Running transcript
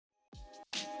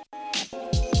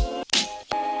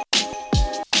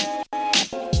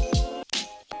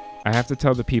I have to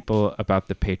tell the people about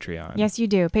the Patreon. Yes, you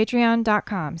do.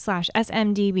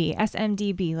 Patreon.com/SMDB.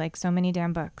 SMDB, like so many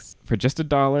damn books. For just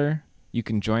 $1, you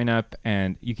can join up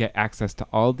and you get access to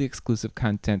all the exclusive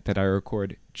content that I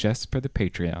record just for the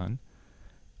Patreon.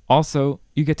 Also,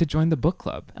 you get to join the book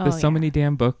club, the So Many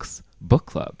Damn Books book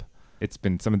club. It's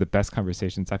been some of the best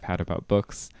conversations I've had about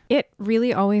books. It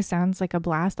really always sounds like a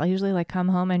blast. I'll usually come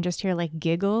home and just hear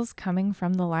giggles coming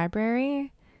from the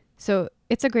library. So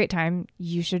it's a great time.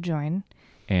 You should join.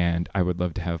 And I would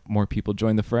love to have more people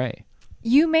join the fray.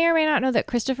 You may or may not know that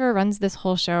Christopher runs this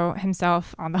whole show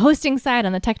himself on the hosting side,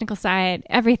 on the technical side,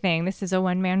 everything. This is a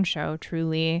one-man show,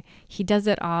 truly. He does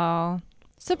it all.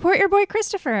 Support your boy,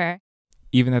 Christopher.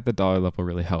 Even at the dollar level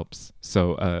really helps.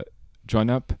 So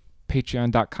join up,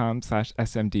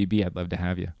 patreon.com/SMDB. I'd love to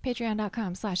have you.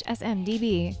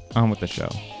 Patreon.com/SMDB. On with the show.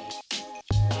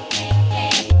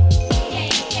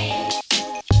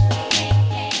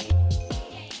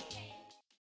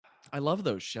 I love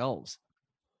those shelves.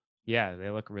 Yeah, they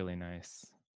look really nice.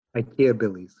 IKEA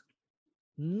Billies.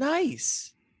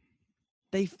 Nice.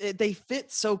 They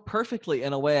fit so perfectly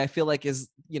in a way I feel like is,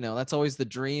 that's always the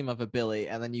dream of a Billy.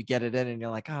 And then you get it in and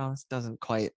you're like, oh, this doesn't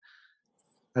quite.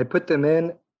 I put them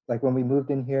in, like when we moved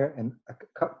in here, and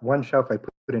one shelf I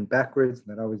put in backwards, and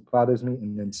that always bothers me.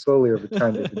 And then slowly over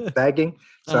time, they've been sagging.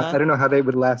 So I don't know how they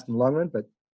would last in the long run, but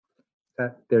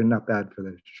they're not bad for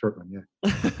the short run, yeah.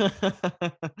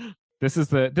 This is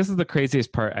the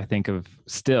craziest part, I think, of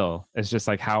still. It's just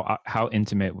like how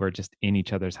intimate we're just in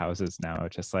each other's houses now.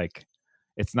 It's just like,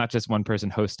 it's not just one person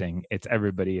hosting. It's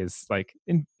everybody is like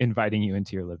inviting you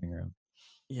into your living room.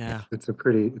 Yeah. It's a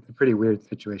pretty weird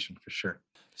situation for sure.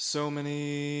 So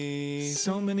many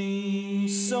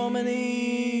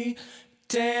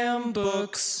damn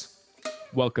books.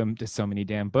 Welcome to So Many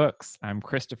Damn Books. I'm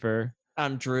Christopher.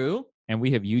 I'm Drew. And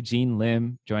we have Eugene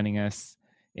Lim joining us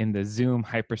in the Zoom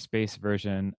hyperspace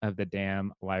version of the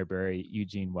Damn Library.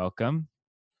 Eugene, welcome.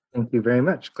 Thank you very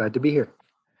much. Glad to be here.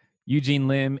 Eugene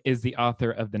Lim is the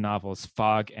author of the novels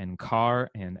Fog and Car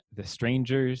and The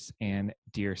Strangers and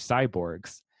Dear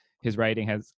Cyborgs. His writing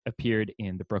has appeared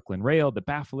in The Brooklyn Rail, The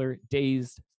Baffler,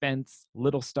 Dazed, Fence,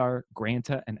 Little Star,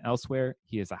 Granta, and elsewhere.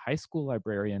 He is a high school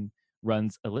librarian,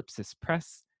 runs Ellipsis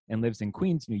Press, and lives in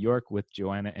Queens, New York with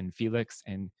Joanna and Felix.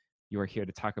 And you are here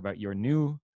to talk about your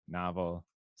new novel,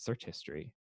 Search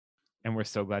History. And we're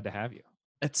so glad to have you.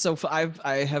 It's so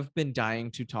I have been dying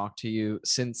to talk to you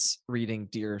since reading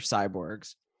Dear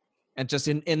Cyborgs. And just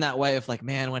in that way of like,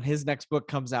 man, when his next book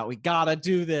comes out, we gotta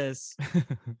do this.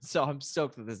 So I'm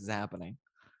stoked that this is happening.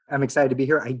 I'm excited to be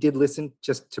here. I did listen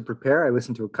just to prepare. I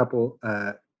listened to a couple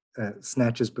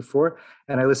snatches before,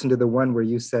 and I listened to the one where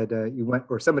you said you went,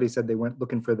 or somebody said they went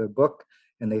looking for the book,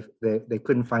 and they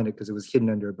couldn't find it because it was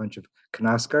hidden under a bunch of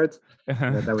Knas cards.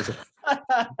 That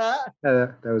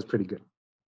was pretty good,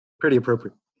 pretty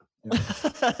appropriate.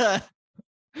 Yeah.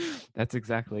 That's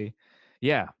exactly.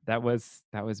 Yeah, that was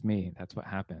me. That's what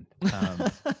happened.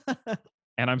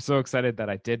 And I'm so excited that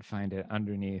I did find it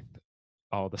underneath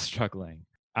all the struggling.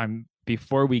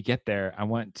 Before we get there, I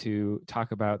want to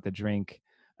talk about the drink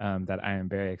that I am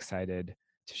very excited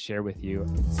to share with you.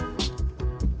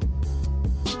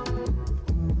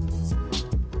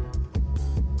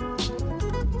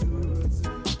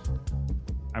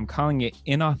 I'm calling it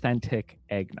inauthentic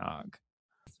eggnog.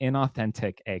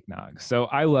 Inauthentic eggnog. So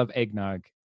I love eggnog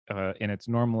in its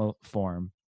normal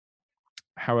form.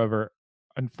 However,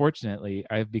 unfortunately,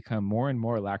 I've become more and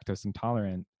more lactose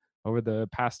intolerant over the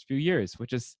past few years,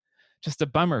 which is just a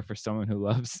bummer for someone who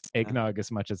loves eggnog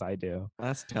as much as I do.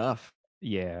 That's tough.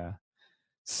 Yeah.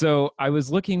 So I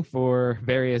was looking for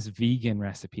various vegan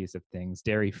recipes of things,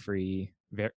 dairy-free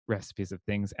recipes of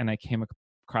things, and I came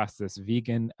across this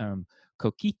vegan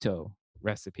coquito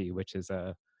recipe, which is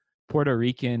a Puerto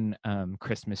Rican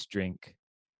Christmas drink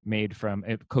made from,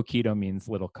 coquito means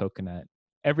little coconut.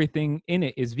 Everything in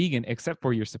it is vegan except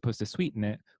for you're supposed to sweeten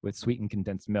it with sweetened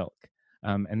condensed milk.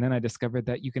 And then I discovered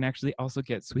that you can actually also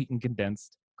get sweetened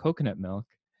condensed coconut milk,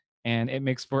 and it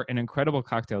makes for an incredible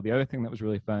cocktail. The other thing that was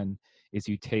really fun is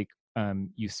you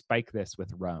spike this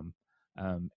with rum,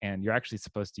 and you're actually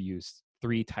supposed to use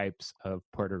 3 types of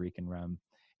Puerto Rican rum,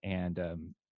 and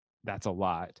that's a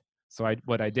lot. So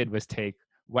what I did was take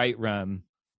white rum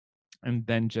and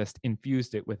then just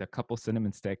infused it with a couple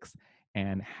cinnamon sticks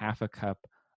and half a cup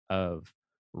of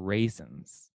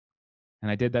raisins.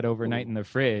 And I did that overnight in the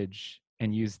fridge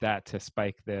and used that to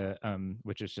spike the,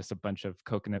 which is just a bunch of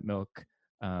coconut milk,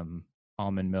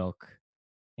 almond milk,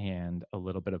 and a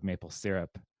little bit of maple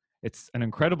syrup. It's an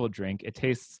incredible drink. It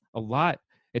tastes a lot.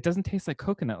 It doesn't taste like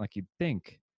coconut like you'd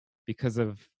think because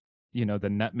of the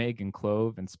nutmeg and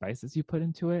clove and spices you put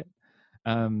into it.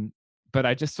 But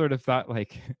I just sort of thought,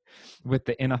 like, with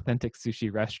the inauthentic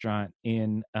sushi restaurant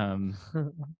in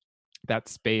that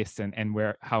space, and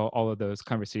how all of those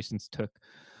conversations took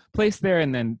place there,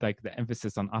 and then like the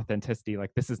emphasis on authenticity,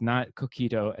 like this is not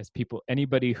coquito as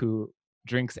anybody who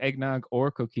drinks eggnog or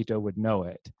coquito would know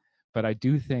it, but I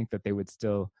do think that they would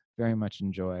still very much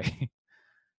enjoy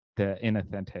the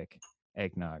inauthentic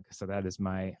eggnog. So that is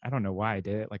I don't know why I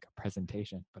did it like a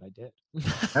presentation, but I did.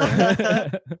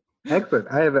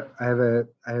 Excellent. I have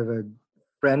a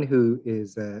friend who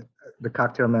is the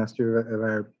cocktail master of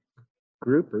our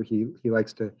group, or he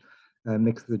likes to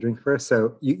mix the drink for us.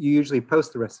 So you usually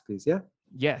post the recipes, yeah?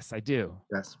 Yes, I do.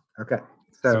 Yes. Okay.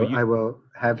 So I will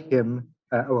have him.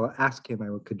 I will ask him. I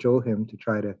will cajole him to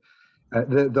try to.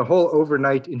 The whole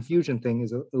overnight infusion thing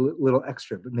is a little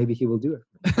extra, but maybe he will do it.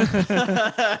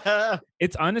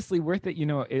 It's honestly worth it.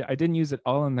 I didn't use it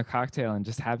all in the cocktail, and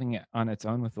just having it on its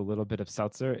own with a little bit of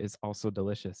seltzer is also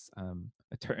delicious.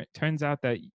 It turns out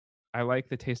that I like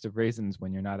the taste of raisins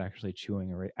when you're not actually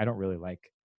chewing I don't really like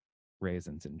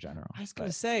raisins in general. I was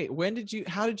gonna say,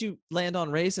 how did you land on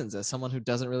raisins as someone who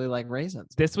doesn't really like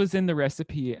raisins? This was in the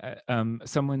recipe.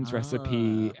 Someone's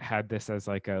recipe had this as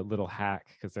like a little hack,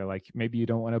 because they're like, maybe you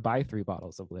don't want to buy 3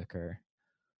 bottles of liquor,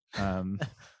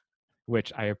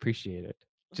 which I appreciated.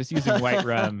 Just using white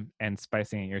rum and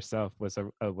spicing it yourself was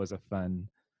a fun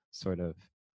sort of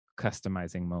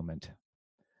customizing moment.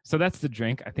 So that's the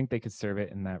drink. I think they could serve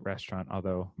it in that restaurant,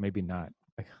 although maybe not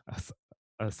like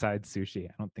a side sushi.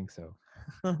 I don't think so.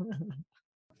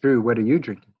 Drew, what are you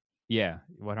drinking? Yeah.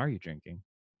 What are you drinking?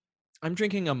 I'm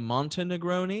drinking a Monte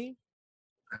Negroni.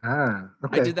 Okay.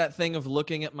 I did that thing of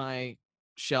looking at my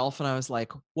shelf and I was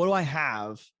like, what do I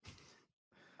have?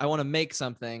 I want to make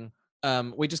something.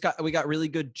 We got really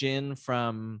good gin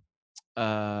from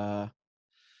oh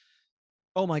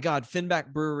my God,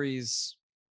 Finback Brewery's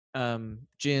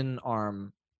gin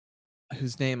arm,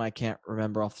 whose name I can't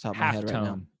remember off the top of my head right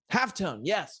now. Halftone,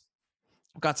 yes.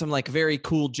 Got some like very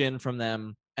cool gin from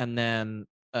them, and then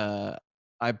I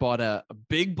bought a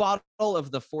big bottle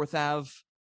of the 4th Ave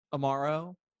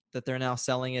Amaro that they're now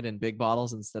selling it in big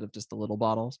bottles instead of just the little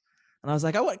bottles. And I was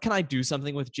like, oh, can I do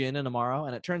something with gin and Amaro?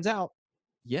 And it turns out,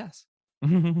 yes.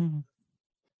 And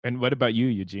what about you,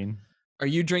 Eugene? Are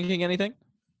you drinking anything?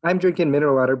 I'm drinking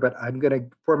mineral water, but I'm going to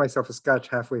pour myself a scotch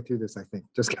halfway through this, I think,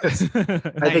 just because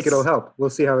I think it'll help. We'll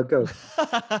see how it goes.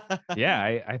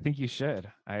 Yeah, I think you should.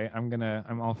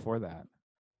 I'm all for that.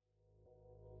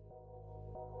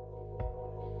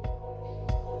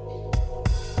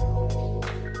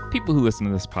 People who listen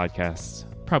to this podcast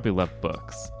probably love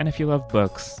books. And if you love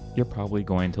books, you're probably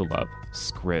going to love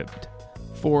Scribd.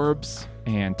 Forbes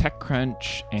and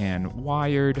TechCrunch and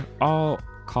Wired all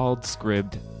called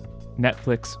Scribd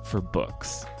Netflix for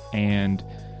books. And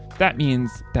that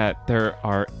means that there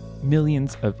are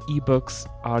millions of ebooks,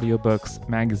 audiobooks,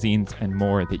 magazines, and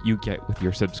more that you get with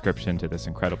your subscription to this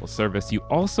incredible service. You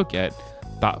also get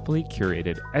thoughtfully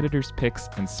curated editor's picks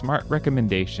and smart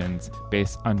recommendations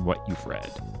based on what you've read.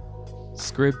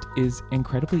 Scribd is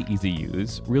incredibly easy to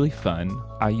use, really fun.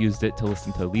 I used it to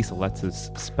listen to Lisa Lutz's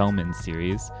Spellman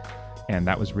series, and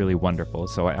that was really wonderful.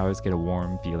 So I always get a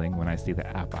warm feeling when I see the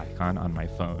app icon on my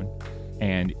phone.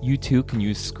 And you too can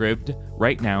use Scribd.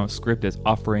 Right now, Scribd is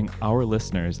offering our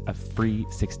listeners a free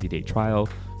 60-day trial.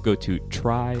 Go to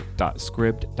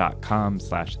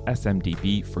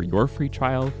try.scribd.com/smdb for your free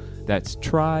trial. That's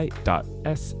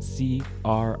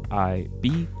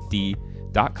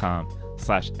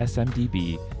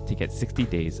try.scribd.com/smdb to get 60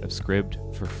 days of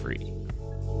Scribd for free.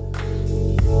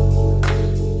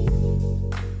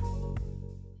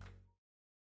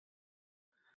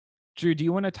 Drew, do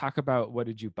you want to talk about what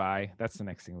did you buy? That's the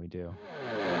next thing we do.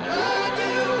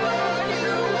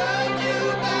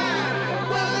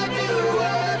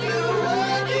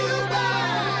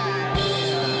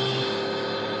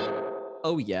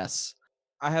 Oh yes,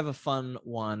 I have a fun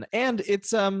one, and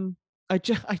it's I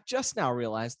just now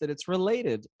realized that it's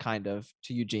related kind of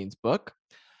to Eugene's book.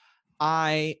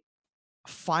 I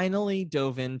finally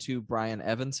dove into Brian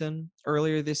Evanson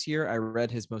earlier this year. I read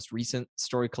his most recent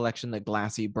story collection, The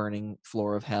Glassy Burning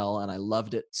Floor of Hell, and I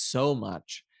loved it so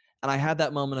much. And I had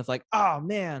that moment of like, oh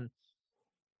man,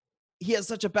 he has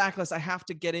such a backlist. I have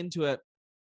to get into it.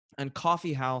 And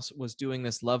Coffee House was doing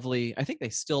this lovely, I think they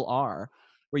still are,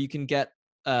 where you can get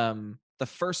the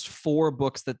first 4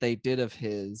 books that they did of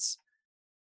his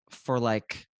for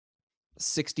like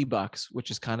 $60,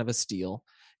 which is kind of a steal.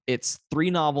 It's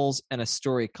 3 novels and a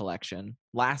story collection: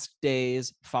 Last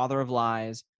Days, Father of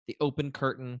Lies, The Open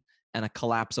Curtain, and A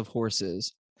Collapse of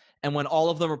Horses. And when all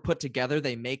of them are put together,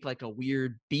 they make like a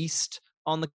weird beast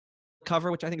on the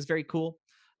cover, which I think is very cool.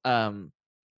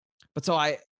 But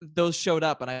so those showed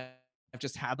up, and I've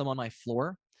just had them on my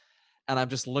floor, and I'm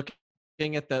just looking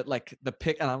at the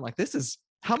pic, and I'm like, this is,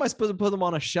 how am I supposed to put them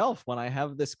on a shelf when I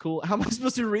have this cool, how am I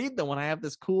supposed to read them when I have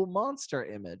this cool monster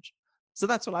image? So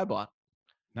that's what I bought.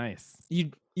 Nice.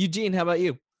 Eugene, how about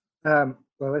you? Well,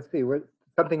 let's see.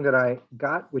 Something that I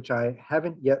got, which I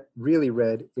haven't yet really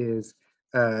read, is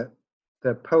the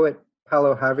poet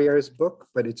Paulo Javier's book,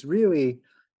 but it's really,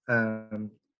 I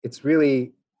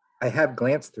have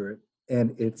glanced through it,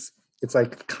 and it's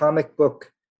like comic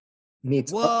book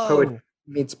meets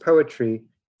meets poetry,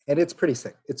 and it's pretty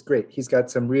sick. It's great. He's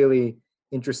got some really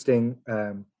interesting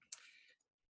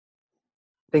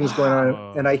things going on,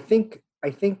 Wow. and I think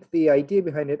the idea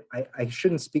behind it, I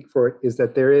shouldn't speak for it, is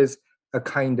that there is a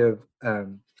kind of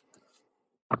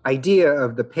idea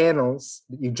of the panels.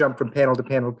 You jump from panel to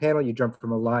panel to panel. You jump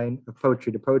from a line of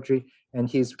poetry to poetry, and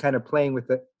he's kind of playing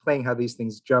how these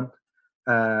things jump,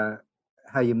 how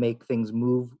you make things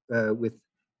move with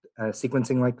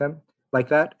sequencing like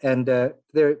that. And the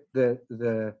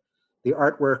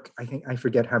artwork, I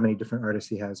forget how many different artists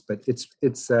he has, but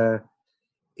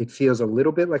it feels a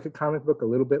little bit like a comic book, a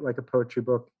little bit like a poetry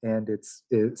book, and it's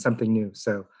something new.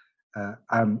 So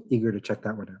I'm eager to check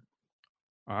that one out.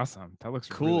 Awesome. That looks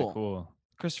Cool. really cool.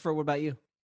 Christopher, what about you?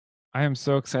 I am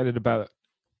so excited about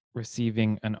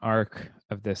receiving an arc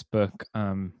of this book.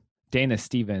 Dana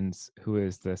Stevens, who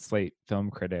is the Slate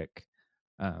film critic,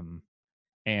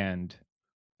 and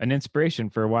an inspiration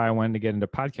for why I wanted to get into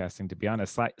podcasting, to be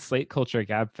honest. Slate Culture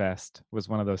Gabfest was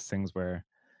one of those things where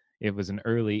it was an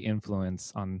early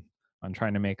influence on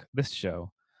trying to make this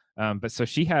show. But so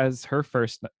she has her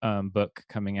first book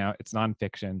coming out. It's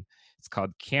nonfiction. It's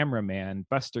called Cameraman,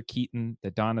 Buster Keaton,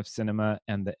 The Dawn of Cinema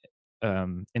and the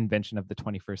Invention of the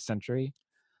 21st Century.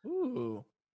 Ooh.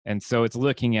 And so it's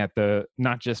looking at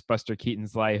not just Buster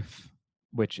Keaton's life,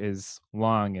 which is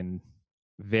long and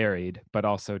varied, but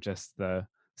also just the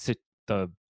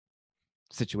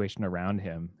situation around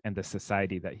him and the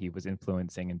society that he was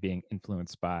influencing and being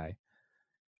influenced by.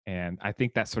 And I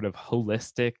think that sort of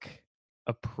holistic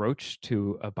approach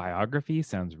to a biography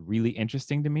sounds really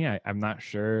interesting to me. I'm not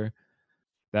sure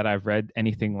that I've read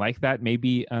anything like that.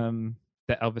 Maybe the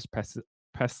Elvis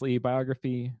Presley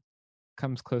biography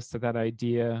comes close to that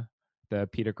idea. The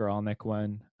Peter Guralnick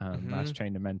one, Last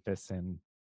Train to Memphis, and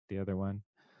the other one.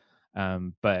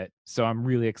 But so I'm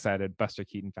really excited. Buster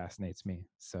Keaton fascinates me.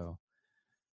 So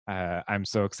I'm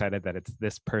so excited that it's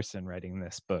this person writing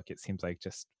this book. It seems like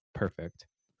just perfect.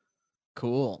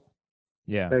 Cool.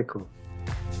 Yeah. Very cool.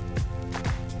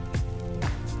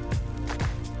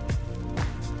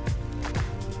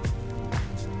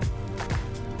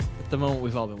 The moment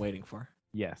we've all been waiting for.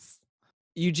 Yes.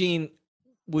 Eugene,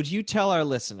 would you tell our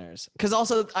listeners, because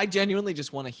also I genuinely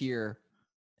just want to hear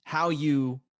how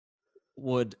you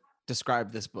would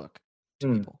describe this book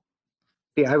to people.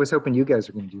 Yeah, I was hoping you guys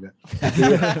were going to do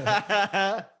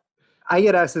that. I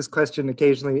get asked this question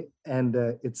occasionally, and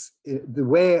the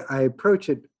way I approach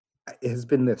it has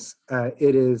been this.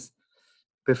 It is,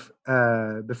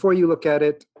 before you look at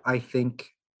it, I think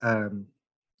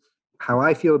how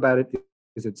I feel about it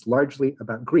is it's largely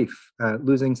about grief,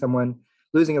 losing someone,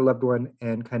 losing a loved one,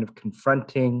 and kind of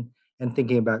confronting and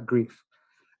thinking about grief.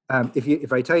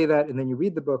 If I tell you that and then you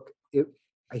read the book,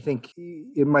 I think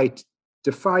it might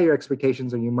defy your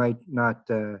expectations, or you might not.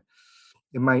 It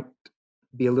might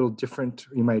be a little different.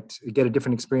 You might get a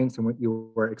different experience than what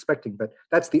you were expecting. But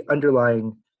that's the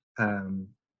underlying kind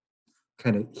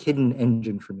of hidden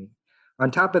engine for me. On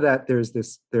top of that,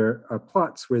 there are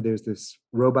plots where there's this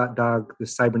robot dog,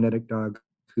 this cybernetic dog,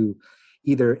 who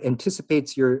either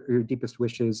anticipates your deepest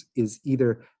wishes, is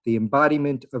either the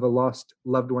embodiment of a lost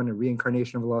loved one, a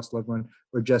reincarnation of a lost loved one,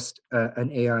 or just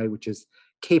an AI which is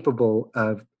capable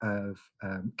of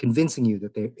convincing you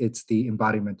that it's the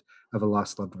embodiment of a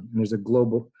lost loved one. And there's a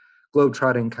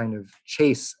globe-trotting kind of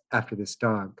chase after this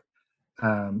dog.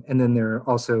 And then there are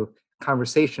also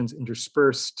conversations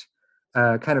interspersed,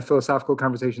 kind of philosophical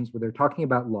conversations where they're talking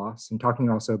about loss and talking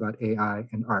also about AI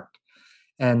and art.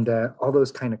 And all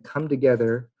those kind of come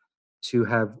together to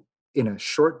have, in a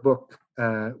short book,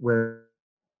 where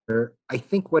I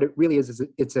think what it really is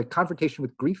it's a confrontation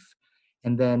with grief,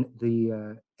 and then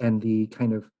the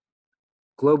kind of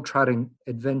globe-trotting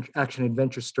action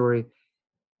adventure story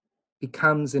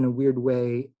becomes, in a weird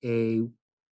way, the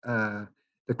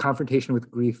confrontation with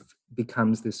grief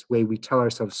becomes this way we tell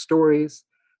ourselves stories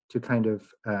to kind of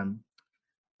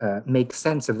make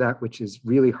sense of that which is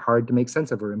really hard to make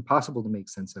sense of, or impossible to make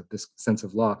sense of, this sense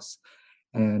of loss.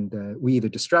 And we either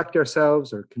distract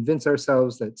ourselves or convince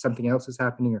ourselves that something else is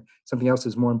happening or something else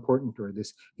is more important, or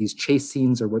these chase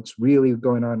scenes are what's really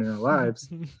going on in our lives.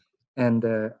 And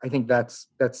I think that's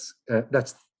the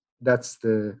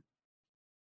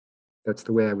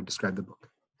way I would describe the book.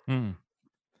 Hmm.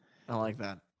 I like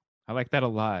that. I like that a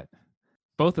lot.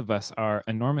 Both of us are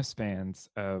enormous fans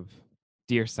of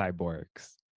Dear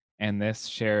Cyborgs, and this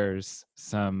shares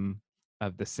some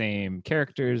of the same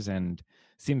characters and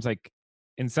seems like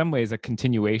in some ways a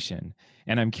continuation.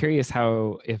 And I'm curious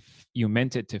how, if you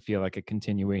meant it to feel like a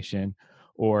continuation,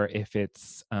 or if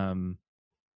it's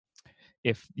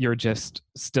if you're just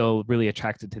still really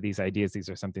attracted to these ideas. These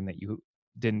are something that you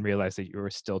didn't realize that you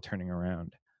were still turning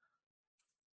around.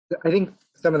 I think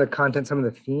some of the content, some of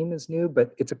the theme is new,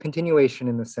 but it's a continuation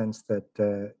in the sense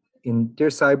that in Dear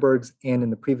Cyborgs and in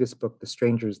the previous book, The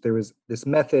Strangers, there was this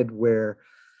method where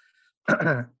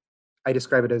I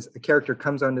describe it as a character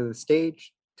comes onto the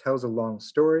stage, tells a long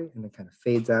story, and then kind of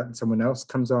fades out, and someone else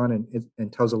comes on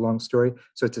and tells a long story.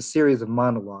 So it's a series of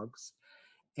monologues.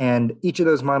 And each of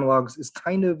those monologues is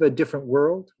kind of a different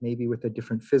world, maybe with a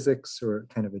different physics or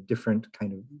kind of a different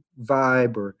kind of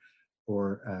vibe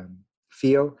or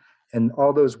feel. And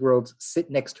all those worlds sit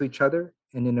next to each other.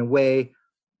 And in a way,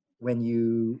 when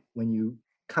you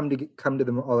come to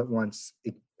them all at once,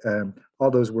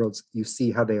 all those worlds, you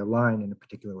see how they align in a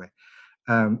particular way.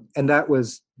 And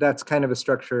that's kind of a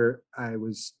structure I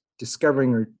was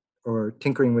discovering or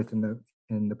tinkering with in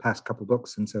the past couple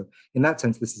books. And so in that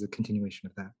sense, this is a continuation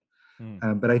of that.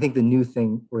 But I think the new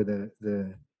thing, or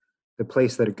the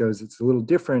place that it goes, it's a little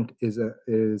different, is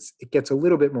it gets a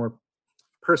little bit more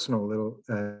personal, a little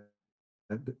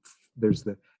there's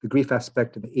the grief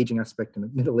aspect and the aging aspect and the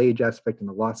middle age aspect and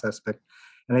the loss aspect.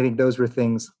 And I think those were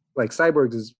things like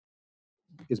Cyborgs is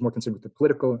more concerned with the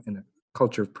political and the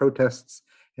culture of protests.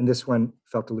 And this one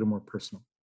felt a little more personal.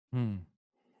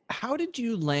 How did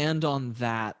you land on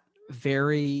that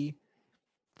very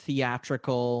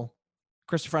theatrical?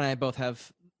 Christopher and I both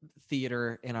have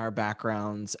theater in our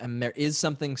backgrounds, and there is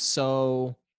something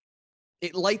so,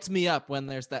 it lights me up when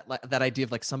there's that idea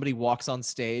of like somebody walks on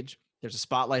stage, there's a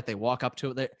spotlight, they walk up to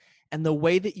it, and the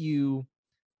way that you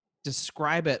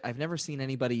describe it, I've never seen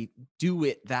anybody do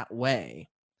it that way.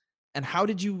 And how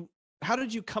did you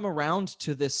come around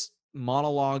to this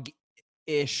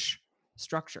monologue-ish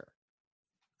structure?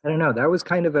 I don't know. That was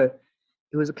kind of it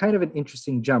was a kind of an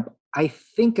interesting jump. I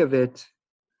think of it,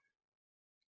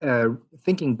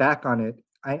 thinking back on it,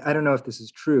 I don't know if this is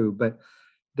true, but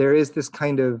there is this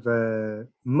kind of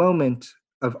moment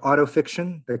of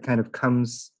autofiction that kind of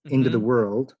comes into the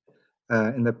world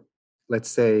let's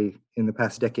say in the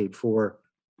past decade for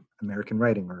American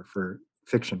writing or for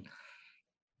fiction.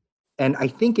 And I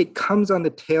think it comes on the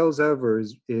tails of, or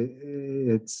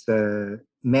it's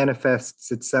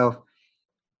manifests itself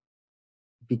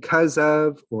because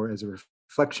of, or as a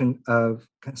reflection of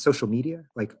kind of social media,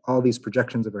 like all these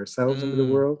projections of ourselves into the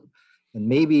world, and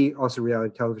maybe also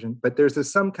reality television. But there's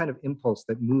some kind of impulse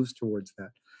that moves towards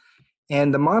that.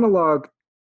 And the monologue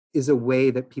is a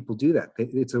way that people do that.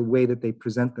 It's a way that they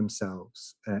present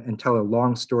themselves and tell a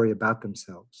long story about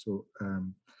themselves. So,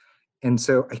 and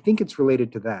so I think it's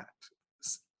related to that.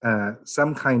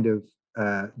 Some kind of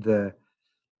the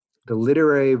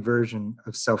literary version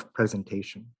of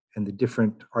self-presentation and the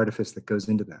different artifice that goes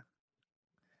into that.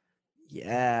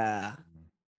 Yeah,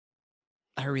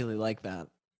 I really like that.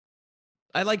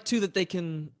 I like too that they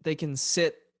can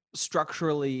sit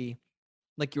structurally,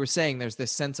 like you were saying. There's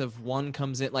this sense of one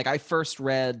comes in. Like I first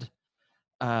read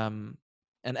an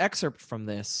excerpt from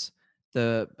this.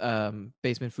 The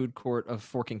Basement Food Court of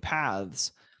Forking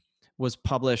Paths was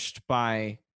published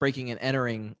by Breaking and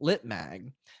Entering Lit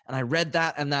Mag, and I read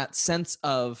that, and that sense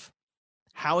of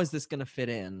how is this going to fit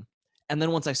in. And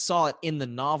then once I saw it in the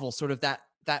novel, sort of that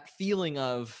feeling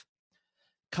of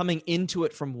coming into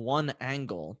it from one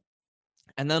angle,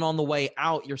 and then on the way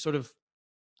out, you're sort of,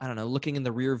 I don't know, looking in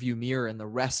the rear view mirror, and the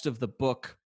rest of the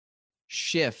book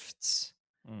shifts.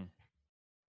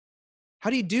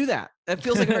 How do you do that? That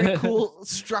feels like a very cool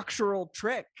structural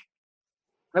trick.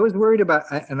 I was worried about,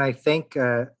 and I thank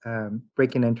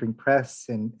Breaking and Entering Press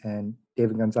and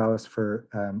David Gonzalez for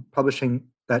publishing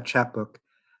that chapbook.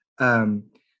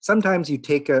 Sometimes you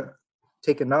take a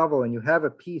novel and you have a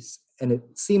piece and it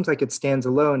seems like it stands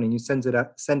alone and you send it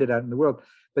out in the world.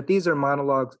 But these are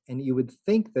monologues, and you would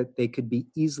think that they could be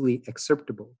easily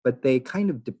excerptable, but they kind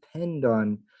of depend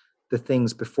on the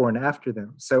things before and after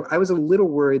them. So I was a little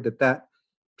worried that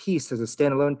piece as a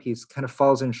standalone piece kind of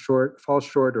falls short,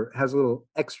 or has a little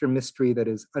extra mystery that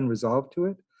is unresolved to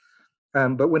it.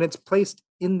 But when it's placed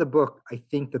in the book, I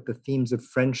think that the themes of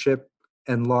friendship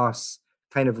and loss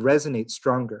kind of resonate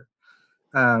stronger.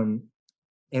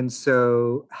 And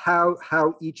so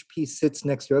how each piece sits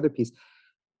next to other piece,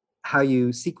 how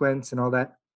you sequence and all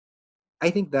that, I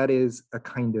think that is a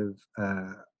kind of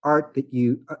art that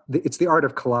it's the art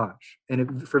of collage.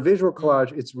 And for visual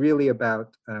collage, it's really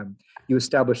about you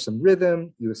establish some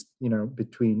rhythm,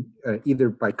 between either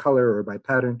by color or by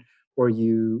pattern, or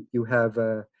you have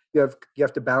to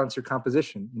balance your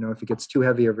composition. If it gets too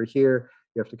heavy over here,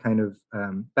 you have to kind of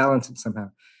balance it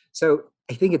somehow. So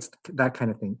I think it's that kind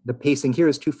of thing. The pacing here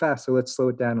is too fast, so let's slow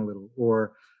it down a little.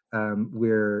 Or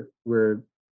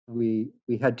we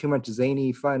had too much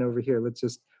zany fun over here. Let's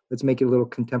make it a little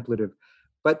contemplative,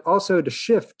 but also to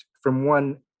shift from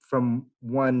one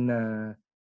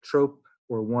trope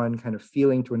or one kind of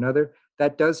feeling to another.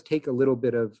 That does take a little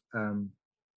bit of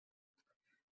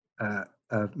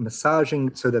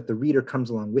massaging so that the reader comes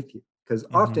along with you. Because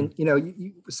often,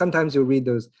 sometimes you'll read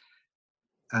those,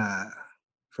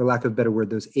 for lack of a better word,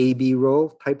 those A/B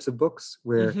roll types of books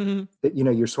where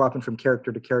you're swapping from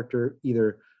character to character,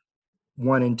 either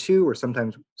one and two, or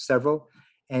sometimes several.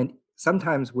 And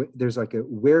sometimes there's like a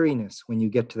wariness when you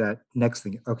get to that next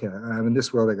thing. Okay, I'm in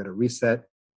this world, I got to reset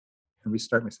and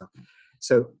restart myself.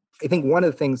 So I think one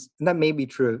of the things, and that may be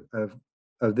true of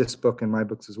this book and my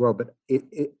books as well, but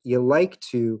you like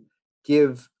to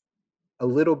give a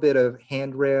little bit of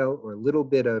handrail or a little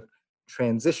bit of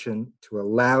transition to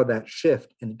allow that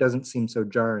shift, and it doesn't seem so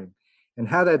jarring. And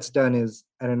how that's done is,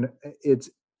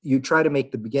 you try to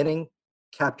make the beginning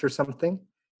capture something.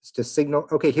 It's to signal,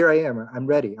 okay, here I am, I'm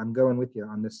ready, I'm going with you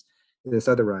on this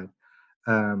other ride.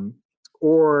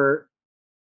 Or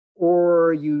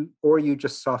you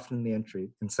just soften the entry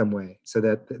in some way so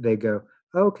that they go,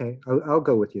 oh, okay, I'll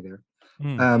go with you there.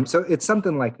 So it's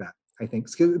something like that, I think.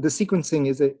 The sequencing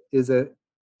is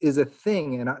a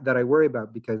thing that I worry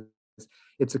about, because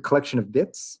it's a collection of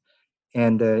bits,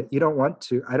 and I don't want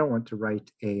to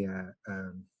write a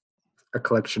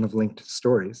collection of linked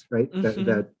stories, right?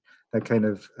 That kind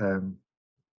of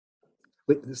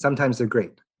sometimes they're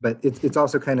great, but it's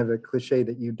also kind of a cliche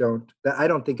that I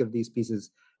don't think of these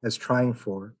pieces as trying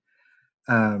for,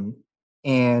 and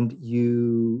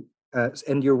you're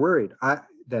worried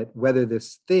that whether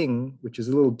this thing, which is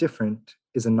a little different,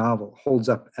 is a novel, holds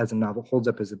up as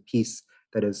a piece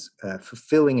that is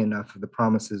fulfilling enough of the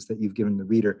promises that you've given the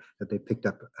reader, that they picked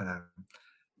up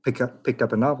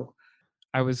a novel.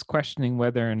 I was questioning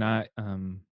whether or not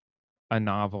a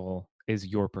novel is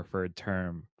your preferred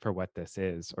term for what this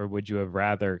is, or would you have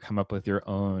rather come up with your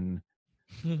own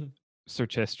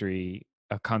search history,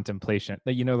 a contemplation?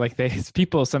 Like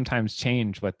people sometimes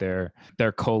change what their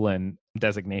colon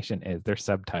designation is, their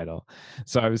subtitle.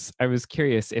 So I was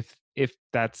curious if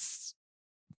that's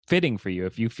fitting for you,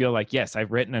 if you feel like, yes,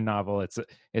 I've written a novel, it's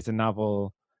a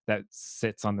novel that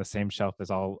sits on the same shelf as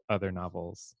all other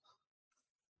novels.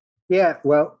 Yeah,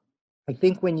 well, I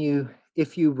think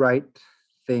if you write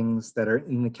things that are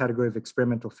in the category of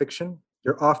experimental fiction,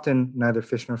 you're often neither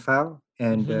fish nor fowl.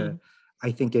 And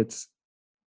I think it's,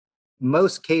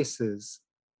 most cases,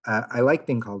 I like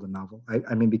being called a novel.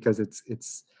 I mean, because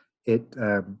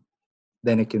then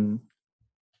it can,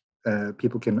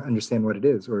 people can understand what it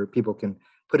is, or people can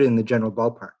put it in the general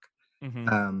ballpark.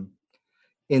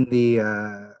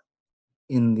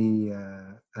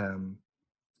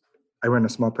 I run a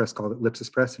small press called Ellipsis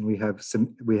Press, and we haven't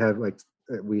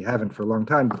for a long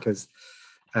time, because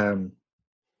I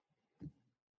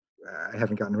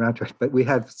haven't gotten around to it, but we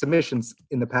have submissions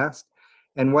in the past.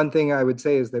 And one thing I would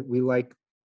say is that we like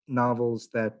novels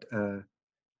that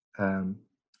don't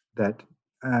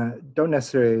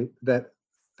necessarily, that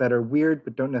are weird,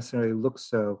 but don't necessarily look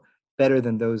so, better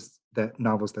than those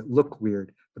novels that look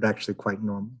weird but actually quite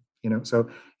normal. So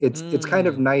it's kind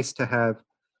of nice to have,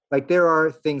 like, there are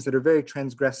things that are very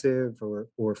transgressive, or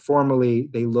formally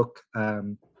they look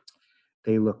like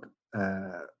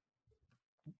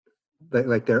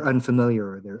they're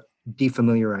unfamiliar, or they're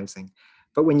defamiliarizing.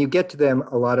 But when you get to them,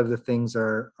 a lot of the things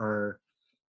are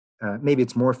maybe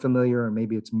it's more familiar, or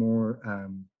maybe it's more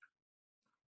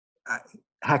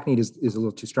hackneyed is a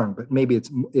little too strong, but maybe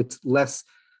it's less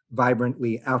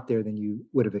vibrantly out there than you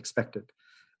would have expected.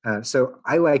 So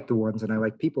I like the ones, and I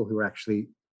like people who actually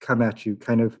come at you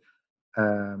kind of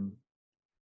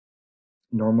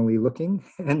normally looking,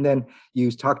 and then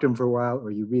you talk to them for a while,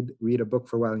 or you read a book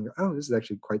for a while, and you go, oh, this is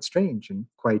actually quite strange, and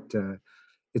quite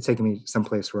it's taken me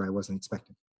someplace where I wasn't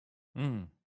expecting.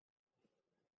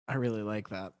 I really like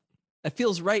that. It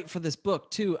feels right for this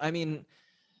book too. I mean,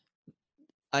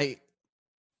 I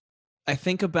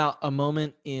think about a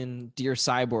moment in Dear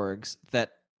Cyborgs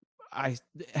that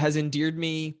has endeared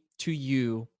me to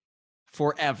you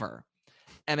forever.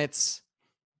 And it's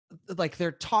like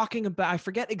they're talking about, I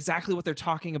forget exactly what they're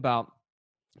talking about,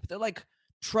 but they're like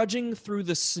trudging through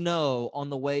the snow on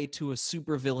the way to a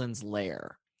supervillain's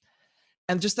lair.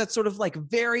 And just that sort of like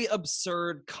very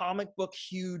absurd comic book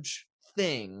huge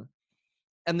thing.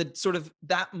 And the sort of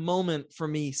that moment for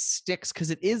me sticks because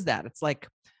it is that. It's like,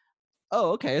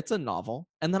 oh, okay, it's a novel.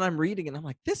 And then I'm reading and I'm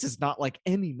like, this is not like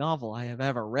any novel I have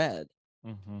ever read.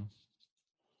 Mm-hmm.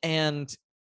 And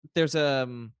there's a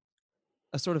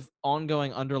sort of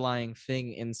ongoing underlying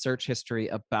thing in search history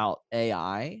about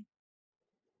AI.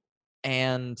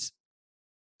 And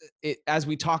as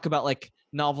we talk about like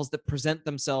novels that present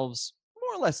themselves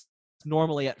more or less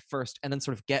normally at first and then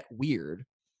sort of get weird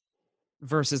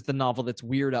versus the novel that's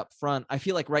weird up front, I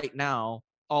feel like right now,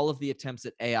 all of the attempts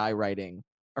at AI writing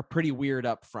are pretty weird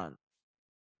up front.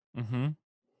 Mm-hmm.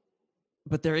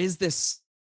 But there is this,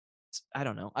 I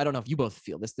don't know if you both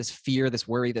feel this fear, this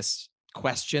worry, this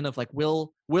question of like,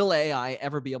 will AI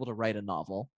ever be able to write a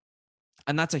novel?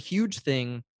 And that's a huge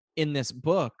thing in this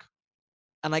book.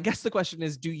 And I guess the question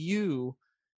is, do you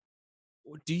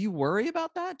worry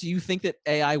about that? Do you think that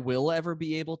AI will ever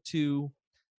be able to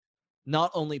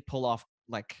not only pull off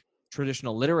like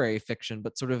traditional literary fiction,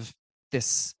 but sort of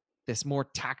this more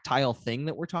tactile thing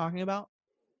that we're talking about?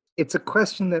 It's a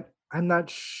question that I'm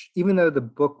not even though the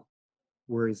book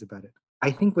worries about it.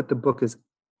 I think what the book is,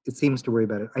 it seems to worry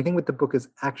about it. I think what the book is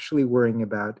actually worrying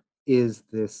about is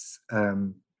this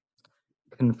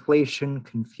conflation,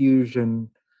 confusion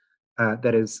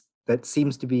that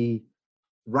seems to be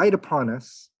right upon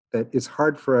us, that is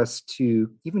hard for us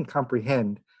to even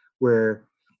comprehend, where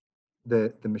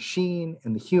the machine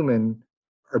and the human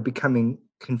are becoming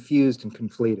confused and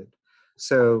conflated.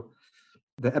 So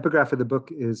the epigraph of the book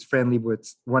is Fran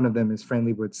Lebowitz. One of them is Fran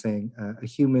Lebowitz saying,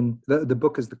 the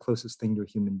book is the closest thing to a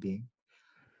human being.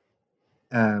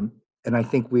 And I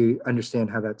think we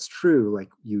understand how that's true. Like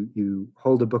you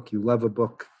hold a book, you love a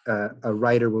book. A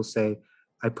writer will say,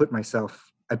 I put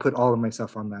all of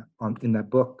myself in that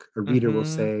book. A reader will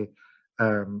say,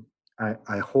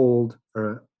 I hold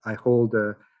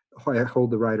the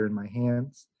writer in my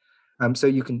hands. So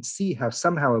you can see how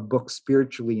somehow a book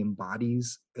spiritually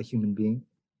embodies a human being.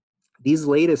 These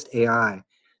latest AI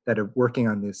that are working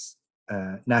on this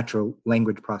natural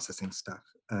language processing stuff,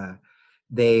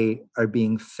 they are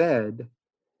being fed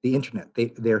the internet.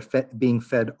 They're being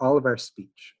fed all of our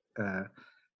speech.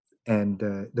 And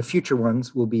the future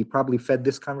ones will be probably fed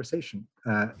this conversation.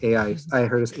 AI. I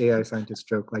heard an AI scientist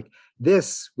joke like,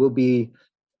 this will be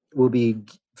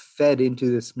fed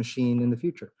into this machine in the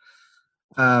future.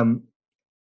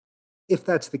 If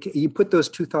that's the case, you put those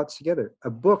two thoughts together. A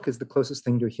book is the closest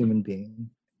thing to a human being.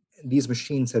 These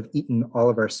machines have eaten all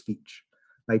of our speech.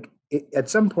 Like at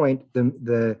some point,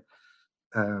 the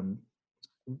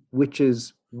which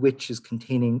is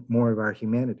containing more of our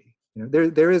humanity. You know,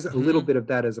 there is a little bit of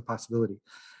that as a possibility.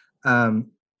 I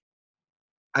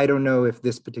don't know if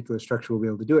this particular structure will be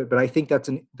able to do it, but I think that's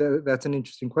an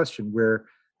interesting question where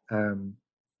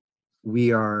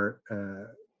we are.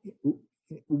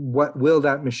 What will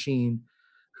that machine,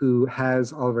 who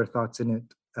has all of our thoughts in it,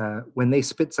 when they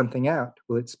spit something out,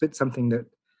 will it spit something that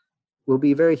will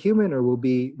be very human, or will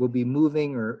be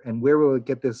moving, and where will it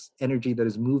get this energy that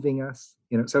is moving us?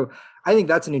 You know, so I think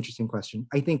that's an interesting question.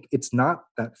 I think it's not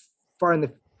that far in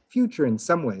the future in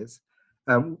some ways.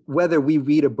 Whether we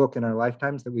read a book in our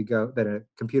lifetimes that a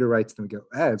computer writes and we go,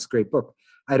 it's a great book.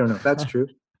 I don't know if that's true.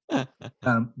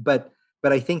 But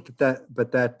I think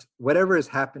that whatever is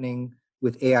happening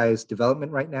with AI's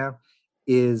development right now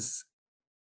is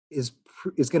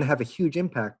going to have a huge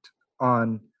impact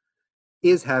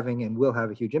is having and will have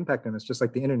a huge impact on us, just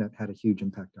like the internet had a huge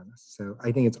impact on us. So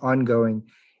I think it's ongoing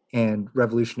and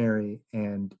revolutionary,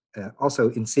 and also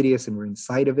insidious, and we're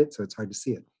inside of it, so it's hard to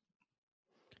see it.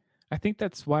 I think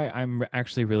that's why I'm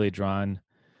actually really drawn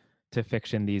to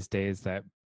fiction these days that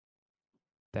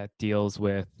deals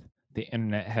with the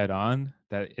internet head on,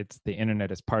 that it's the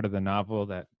internet as part of the novel,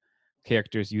 that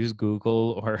characters use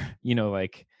Google or,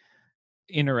 like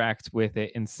interact with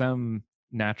it in some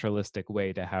naturalistic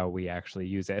way to how we actually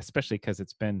use it, especially because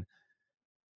it's been,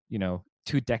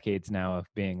 2 decades now of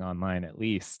being online at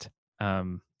least.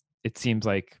 It seems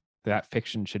like that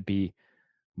fiction should be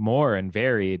more and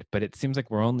varied, but it seems like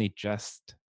we're only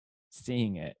just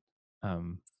seeing it.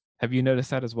 Have you noticed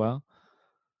that as well?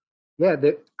 Yeah,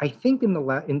 I think in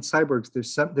Cyborgs,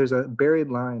 there's a buried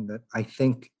line that I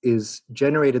think is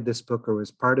generated this book, or was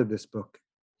part of this book,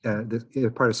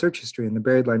 part of search history. And the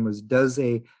buried line was,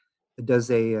 I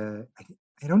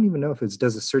don't even know if it's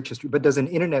does a search history, but does an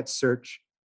internet search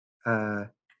have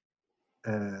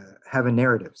a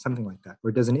narrative, something like that,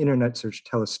 or does an internet search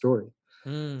tell a story?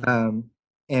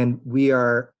 and we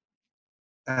are,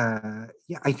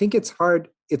 yeah, I think it's hard.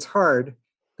 It's hard.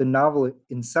 The novel,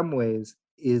 in some ways,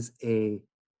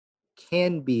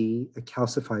 can be a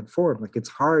calcified form. Like it's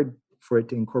hard for it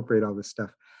to incorporate all this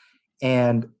stuff,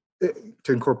 and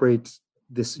to incorporate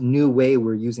this new way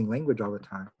we're using language all the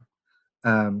time.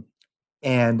 Um,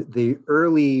 and the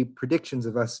early predictions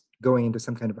of us going into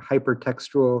some kind of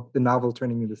hypertextual, the novel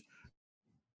turning into this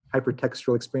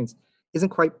hypertextual experience, isn't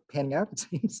quite panning out, it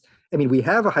seems. I mean, we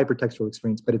have a hypertextual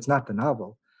experience, but it's not the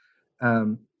novel.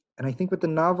 And I think what the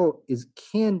novel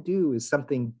can do is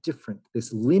something different,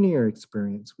 this linear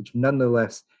experience, which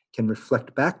nonetheless can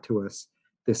reflect back to us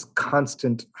this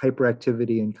constant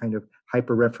hyperactivity and kind of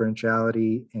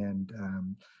hyperreferentiality and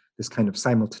this kind of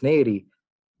simultaneity.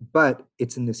 But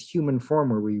it's in this human form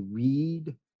where we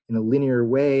read in a linear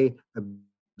way,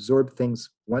 absorb things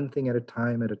one thing at a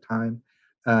time.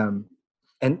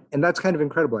 And that's kind of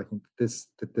incredible. I think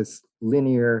that this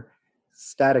linear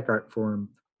static art form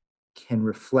can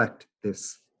reflect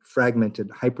this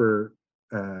fragmented, hyper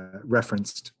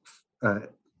referenced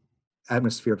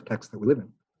atmosphere of text that we live in.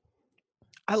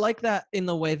 I like that in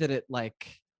the way that it,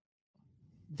 like,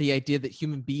 the idea that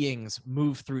human beings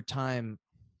move through time,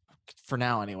 for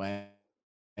now anyway,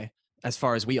 as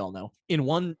far as we all know, in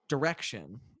one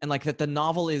direction, and like that the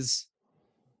novel is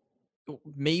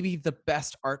maybe the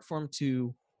best art form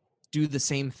to do the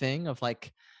same thing, of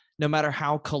like, no matter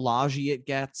how collagey it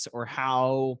gets or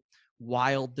how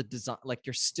wild the design, like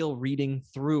you're still reading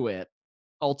through it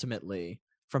ultimately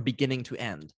from beginning to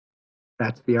end.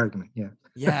 That's the argument. Yeah.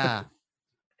 Yeah.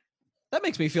 That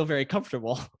makes me feel very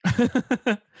comfortable.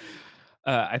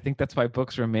 I think that's why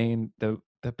books remain the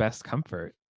best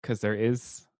comfort, because there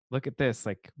is, look at this,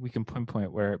 like we can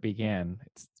pinpoint where it began.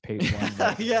 It's page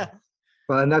 1. Yeah.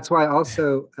 Well, and that's why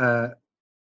also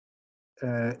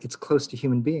it's close to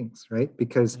human beings, right?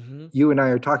 Because you and I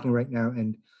are talking right now,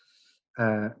 and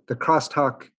the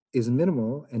crosstalk is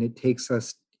minimal, and it takes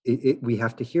us, we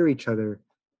have to hear each other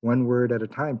one word at a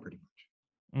time, pretty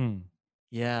much.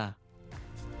 Yeah.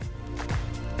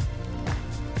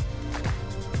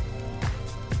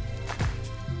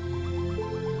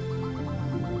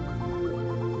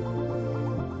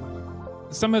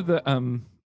 Some of the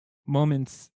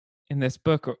moments in this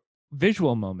book are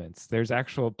visual moments. There's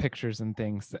actual pictures and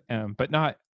things, but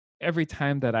not every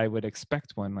time that I would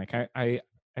expect one. Like I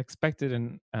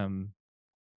expected a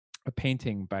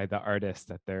painting by the artist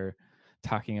that they're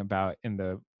talking about in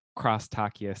the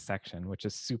crosstalkiest section, which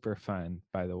is super fun,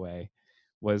 by the way.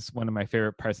 Was one of my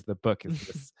favorite parts of the book, is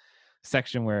this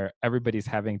section where everybody's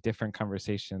having different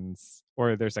conversations,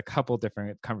 or there's a couple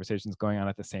different conversations going on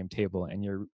at the same table, and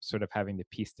you're sort of having to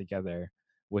piece together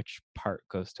which part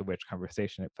goes to which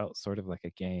conversation. It felt sort of like a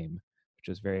game, which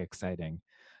was very exciting.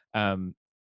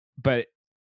 But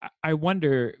I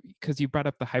wonder, because you brought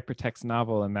up the hypertext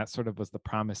novel, and that sort of was the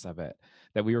promise of it,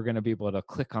 that we were going to be able to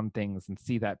click on things and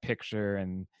see that picture.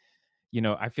 And, you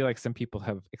know, I feel like some people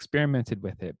have experimented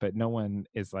with it, but no one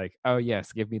is like, oh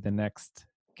yes, give me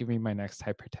my next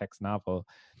hypertext novel.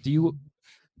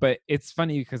 But it's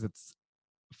funny because it's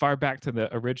far back to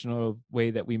the original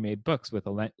way that we made books, with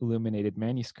illuminated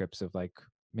manuscripts, of like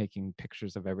making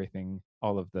pictures of everything,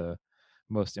 all of the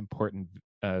most important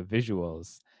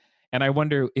visuals. And I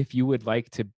wonder if you would like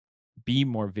to be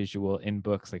more visual in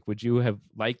books. Like, would you have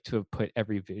liked to have put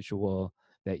every visual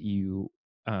that you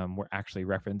were actually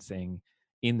referencing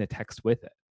in the text with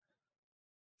it?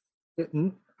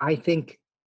 I think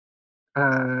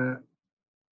no.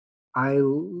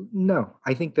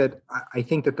 I think that I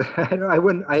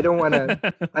don't want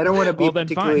to be well, then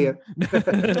particularly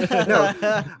fine. no.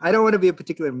 I don't want to be a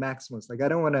particular maximalist. Like I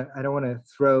don't want to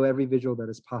throw every visual that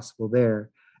is possible there.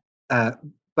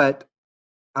 But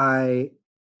I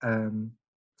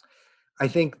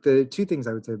think the two things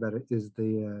I would say about it is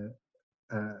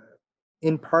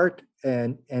in part,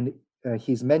 and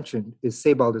he's mentioned, is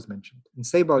Sebald is mentioned, and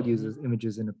Sebald uses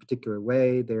images in a particular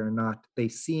way. They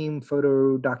seem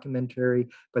photo documentary,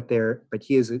 but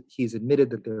he's admitted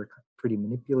that they're pretty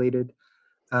manipulated,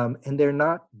 and they're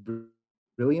not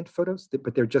brilliant photos,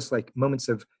 but they're just like moments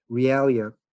of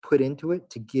realia put into it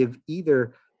to give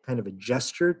either kind of a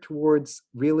gesture towards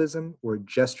realism or a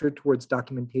gesture towards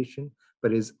documentation,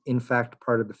 but is in fact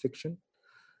part of the fiction.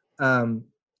 And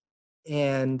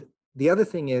the other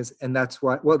thing is, and that's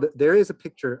why, well, there is a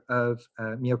picture of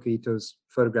Miyoko Ito's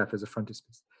photograph as a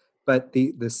frontispiece, but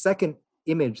the second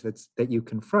image that you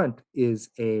confront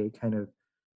is a kind of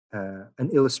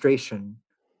an illustration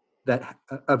that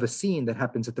of a scene that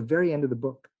happens at the very end of the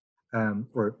book,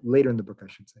 or later in the book, I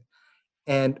should say.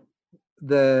 And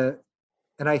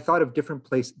I thought of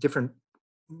different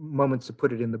moments to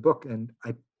put it in the book, and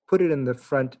I put it in the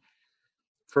front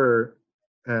for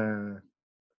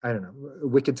I don't know, a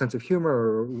wicked sense of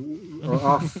humor or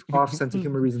off sense of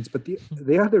humor reasons. But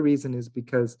the other reason is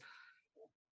because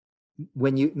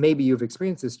when you've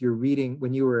experienced this, you're reading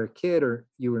when you were a kid or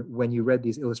when you read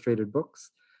these illustrated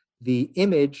books, the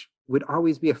image would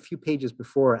always be a few pages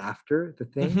before or after the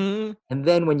thing. Mhm. And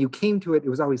then when you came to it, it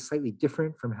was always slightly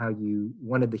different from how you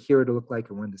wanted the hero to look like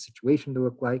or wanted the situation to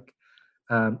look like.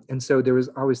 And so there was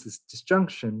always this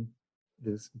disjunction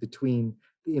between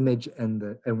the image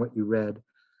and what you read.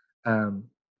 And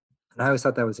I always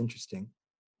thought that was interesting,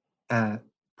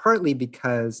 partly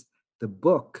because the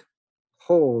book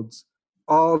holds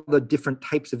all the different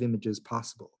types of images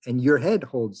possible, and your head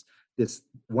holds this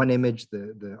one image.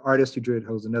 The artist who drew it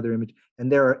holds another image,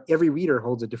 and every reader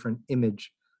holds a different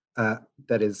image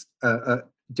that is a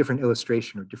different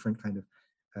illustration or different kind of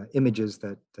images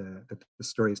that the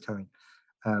story is telling.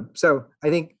 So I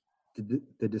think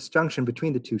the disjunction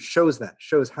between the two shows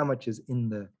how much is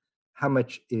how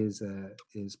much is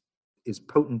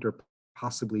potent or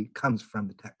possibly comes from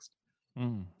the text.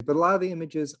 But a lot of the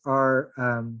images are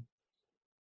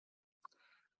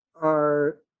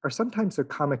sometimes they're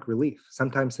comic relief.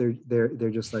 Sometimes they're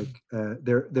just like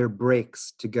they're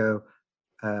breaks to go,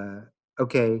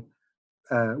 okay,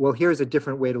 well, here's a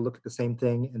different way to look at the same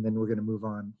thing, and then we're going to move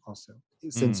on also.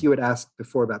 Since you had asked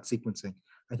before about sequencing,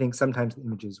 I think sometimes the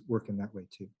images work in that way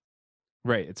too.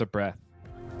 Right, it's a breath.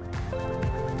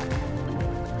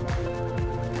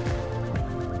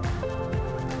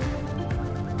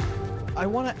 I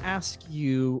want to ask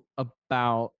you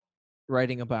about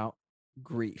writing about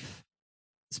grief,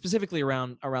 specifically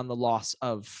around the loss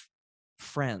of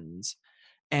friends.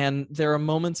 And there are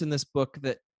moments in this book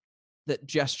that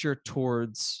gesture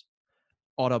towards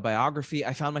autobiography.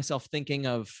 I found myself thinking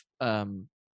of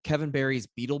Kevin Barry's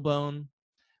Beetlebone,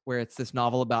 where it's this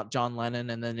novel about John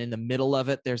Lennon, and then in the middle of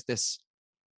it, there's this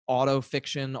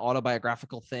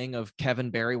autobiographical thing of Kevin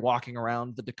Barry walking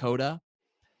around the Dakota,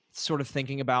 sort of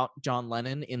thinking about John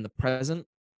Lennon in the present.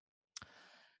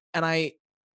 And I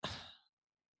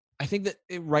think that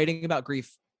writing about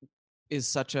grief is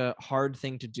such a hard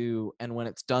thing to do, and when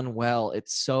it's done well,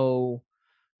 it's so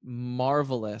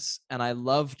marvelous. And I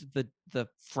loved the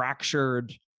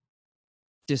fractured,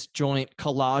 disjoint,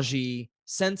 collagey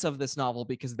sense of this novel,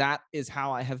 because that is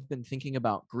how I have been thinking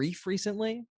about grief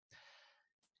recently.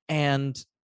 And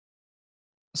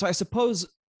so I suppose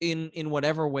in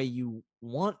whatever way you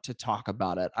want to talk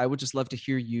about it, I would just love to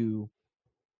hear you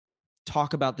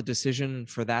talk about the decision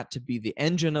for that to be the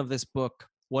engine of this book,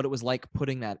 what it was like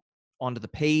putting that onto the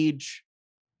page,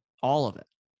 all of it.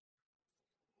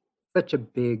 Such a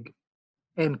big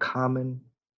and common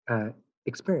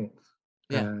experience.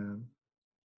 Yeah.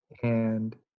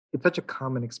 And it's such a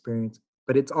common experience,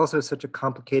 but it's also such a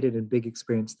complicated and big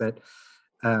experience that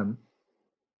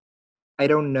I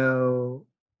don't know.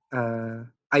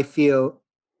 I feel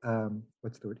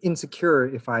what's the word? Insecure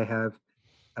if I have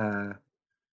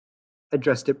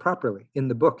addressed it properly in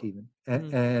the book, even,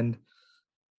 and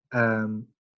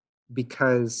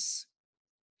because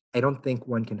I don't think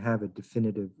one can have a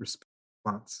definitive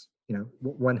response. You know,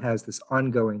 one has this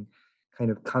ongoing, kind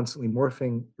of constantly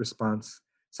morphing response.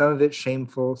 Some of it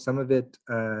shameful, some of it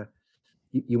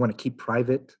you want to keep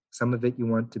private, some of it you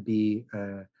want to be.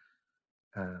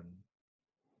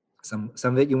 Some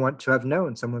of it you want to have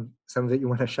known, some of it you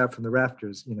want to shout from the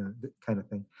rafters, you know, that kind of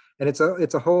thing. And it's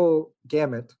a whole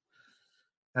gamut,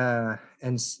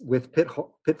 and with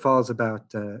pitfalls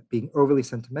about being overly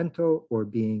sentimental or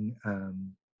being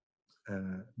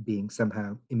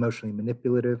somehow emotionally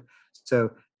manipulative.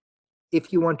 So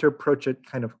if you want to approach it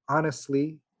kind of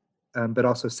honestly, but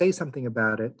also say something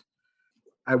about it,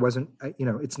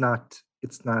 it's not.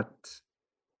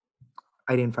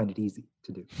 I didn't find it easy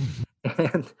to do.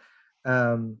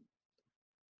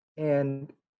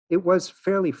 And it was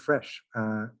fairly fresh.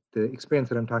 The experience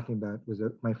that I'm talking about was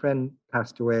that my friend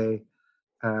passed away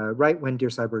right when Dear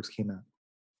Cyborgs came out,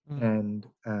 and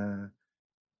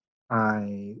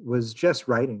I was just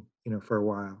writing, for a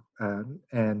while,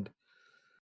 and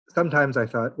sometimes I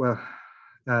thought, well,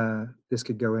 this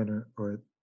could go in, or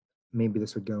maybe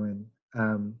this would go in,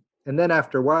 and then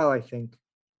after a while, I think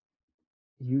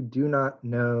you do not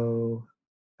know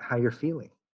how you're feeling.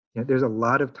 There's a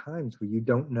lot of times where you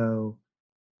don't know,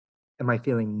 am I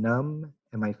feeling numb?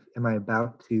 Am I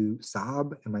about to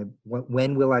sob?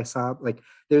 When will I sob? Like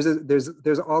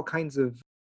there's all kinds of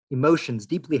emotions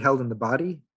deeply held in the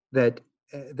body that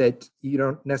you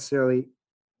don't necessarily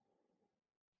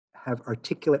have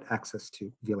articulate access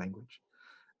to via language.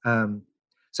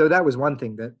 So that was one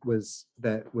thing that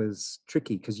was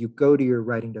tricky, because you go to your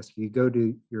writing desk, you go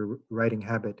to your writing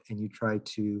habit, and you try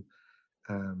to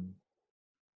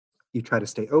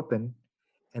stay open,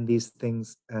 and these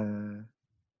things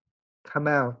come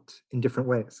out in different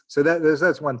ways. So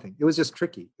that's one thing. It was just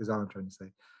tricky, is all I'm trying to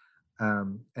say.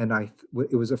 And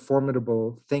it was a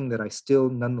formidable thing that I still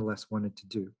nonetheless wanted to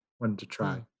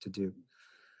try to do.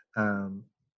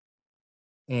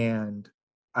 And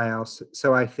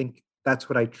I think that's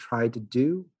what I tried to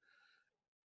do,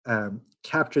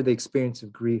 capture the experience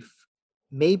of grief,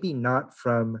 maybe not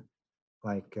from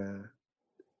like,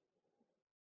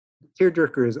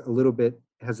 tearjerker is a little bit,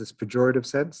 has this pejorative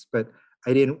sense, but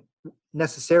I didn't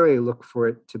necessarily look for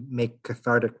it to make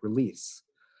cathartic release.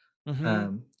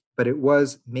 But it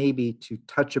was maybe to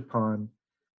touch upon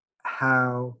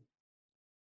how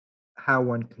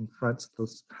one confronts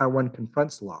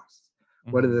loss.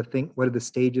 What are the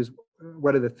stages?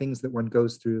 What are the things that one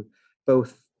goes through,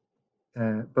 both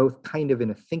kind of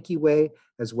in a thinky way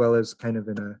as well as kind of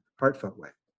in a heartfelt way.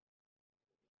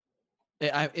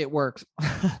 It works.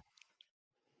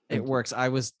 It works. I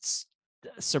was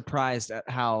surprised at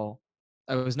how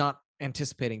I was not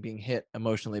anticipating being hit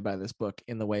emotionally by this book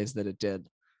in the ways that it did.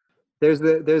 There's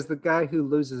the guy who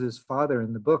loses his father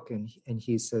in the book, and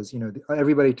he says,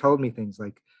 everybody told me things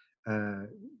like,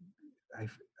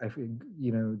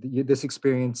 this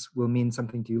experience will mean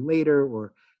something to you later,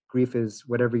 or grief is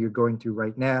whatever you're going through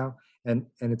right now, and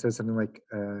it says something like,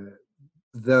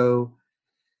 though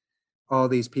all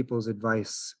these people's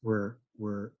advice were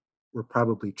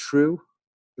probably true,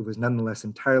 it was nonetheless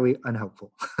entirely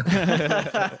unhelpful.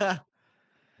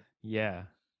 Yeah,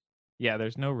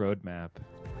 there's no roadmap.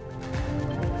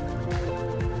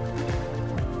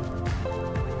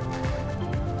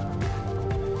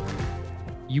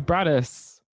 You brought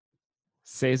us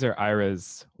César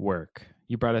Aira's work.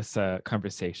 You brought us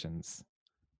Conversations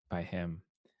by him.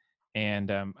 And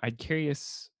I'm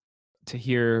curious to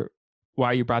hear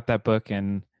why you brought that book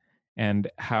and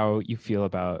how you feel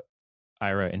about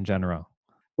Aira in general.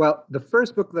 Well, the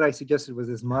first book that I suggested was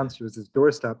this monster, was this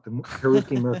doorstop, the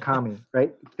Haruki Murakami,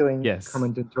 right? Killing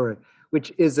Commendatore,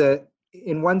 which is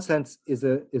in one sense, is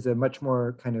a much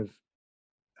more kind of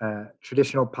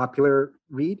traditional popular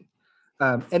read,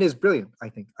 and is brilliant, I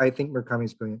think. I think Murakami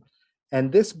is brilliant.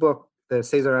 And this book, the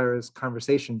César Aira's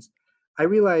Conversations, I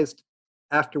realized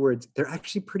afterwards, they're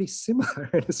actually pretty similar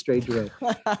in a strange way.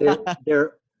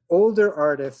 They're older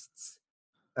artists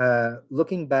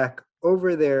looking back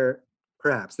over their,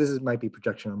 perhaps this might be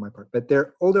projection on my part, but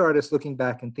they're older artists looking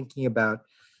back and thinking about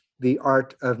the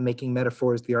art of making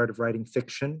metaphors, the art of writing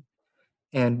fiction,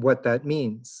 and what that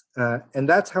means. And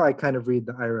that's how I kind of read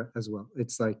the Aira as well.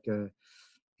 It's like,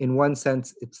 in one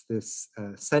sense, it's this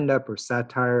send-up or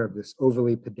satire of this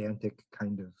overly pedantic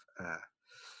kind of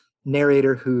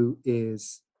narrator who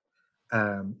is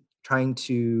trying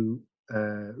to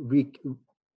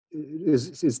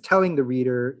is telling the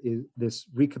reader this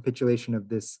recapitulation of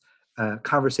this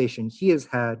conversation he has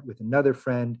had with another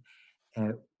friend,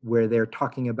 where they're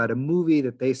talking about a movie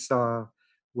that they saw,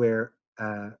 where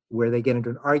they get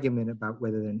into an argument about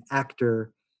whether an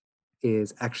actor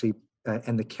is actually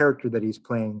and the character that he's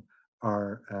playing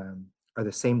are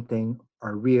the same thing,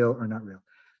 are real or not real.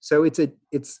 So it's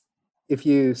if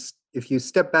you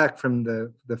step back from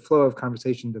the flow of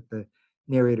conversation that the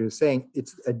narrator is saying,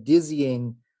 it's a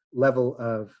dizzying level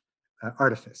of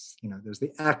artifice. There's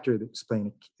the actor that's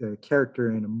playing a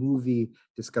character in a movie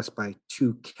discussed by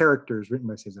two characters written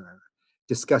by César Aira,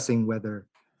 discussing whether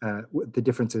the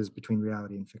differences between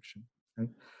reality and fiction. Right?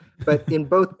 But in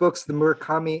both books, the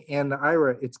Murakami and the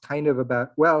Aira, it's kind of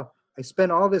about, well, I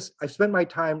spent my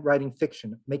time writing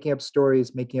fiction, making up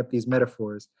stories, making up these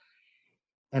metaphors.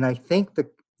 And I think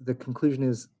the conclusion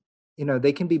is,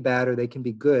 they can be bad or they can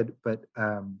be good, but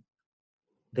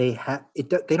they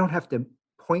don't have to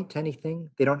point to anything.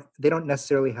 They don't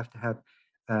necessarily have to have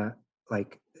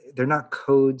they're not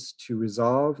codes to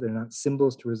resolve. They're not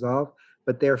symbols to resolve,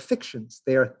 but they are fictions.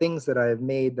 They are things that I have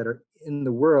made that are in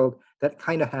the world that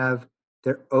kind of have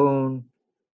their own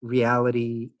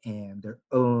reality and their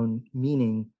own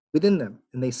meaning within them,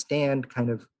 and they stand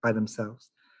kind of by themselves.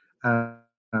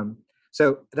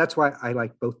 So that's why I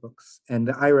like both books. And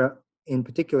the Aira in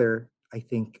particular, I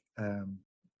think,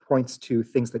 points to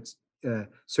things that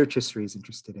search history is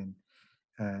interested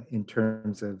in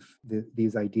terms of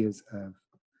these ideas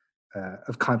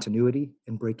of continuity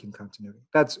and breaking continuity.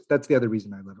 That's the other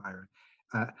reason I love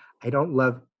Aira. I don't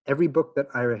love every book that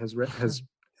Aira has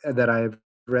that I have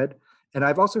read, and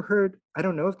I've also heard, I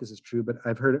don't know if this is true, but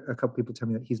I've heard a couple people tell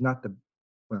me that he's not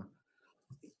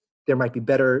there might be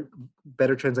better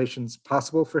translations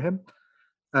possible for him.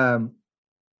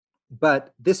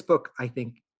 But this book, I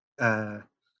think,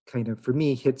 kind of for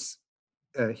me hits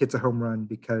a home run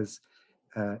because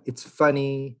it's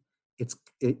funny.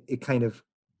 It kind of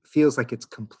feels like it's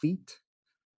complete,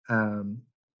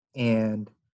 and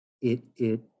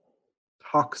it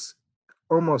talks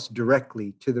almost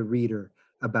directly to the reader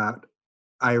about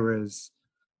Aira's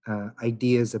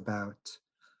ideas about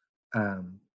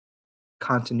um,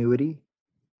 continuity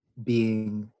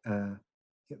being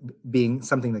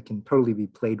something that can totally be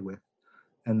played with,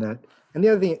 and the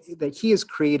other thing that he has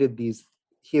created this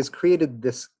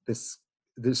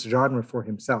genre for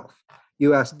himself.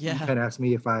 You Yeah. kind of asked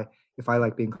me if I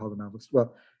like being called a novelist.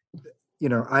 Well,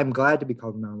 I'm glad to be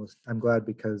called a novelist. I'm glad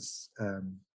because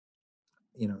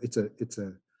it's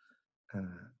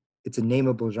a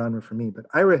nameable genre for me. But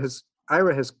Ira has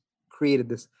created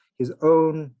his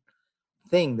own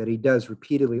thing that he does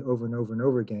repeatedly over and over and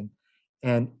over again,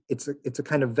 and it's a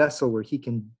kind of vessel where he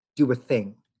can do a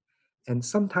thing. And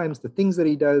sometimes the things that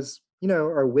he does,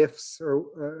 are whiffs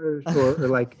or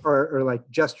like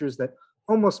gestures that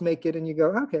almost make it, and you go,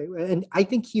 okay. And I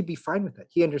think he'd be fine with that.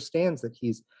 He understands that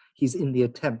he's in the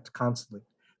attempt constantly.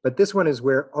 But this one is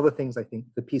where all the things, I think,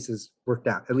 the pieces worked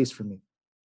out, at least for me.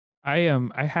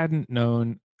 I hadn't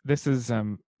known this is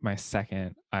my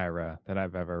second Ira that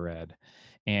I've ever read,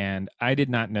 and I did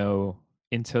not know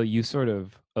until you sort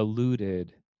of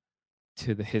alluded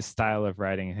to his style of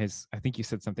writing and his. I think you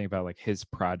said something about like his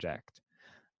project,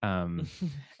 and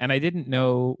I didn't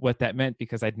know what that meant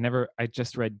because I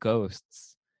just read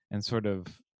Ghosts and sort of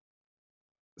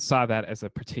saw that as a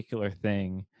particular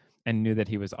thing and knew that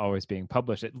he was always being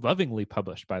published. Lovingly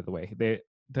published, by the way.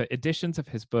 The editions of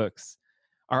his books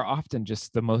are often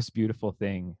just the most beautiful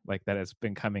thing like that has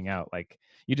been coming out. Like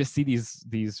you just see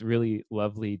these really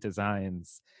lovely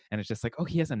designs and it's just like, oh,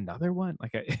 he has another one.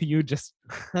 Like you just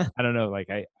I don't know, like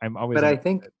I'm always But I amazed.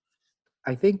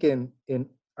 think in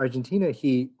Argentina,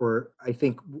 I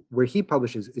think where he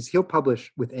publishes is he'll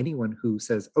publish with anyone who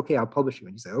says, okay, I'll publish you.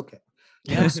 And you say, okay.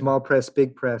 Yeah. Small press,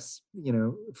 big press,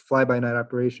 fly by night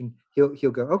operation.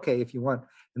 He'll go, okay, if you want.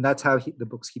 And that's how the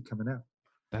books keep coming out.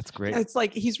 That's great. It's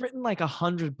like he's written like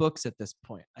 100 books at this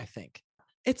point, I think.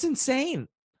 It's insane.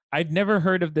 I'd never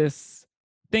heard of this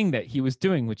thing that he was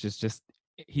doing, which is just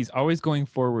he's always going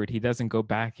forward. He doesn't go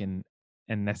back and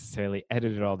necessarily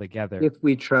edit it all together. If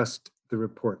we trust the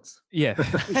reports. Yeah.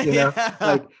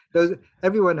 Like those,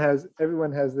 everyone has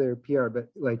their PR, but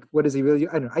like, what does he really do?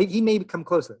 I don't know. He may come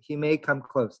close. He may come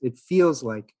close. It feels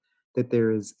like that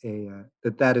there is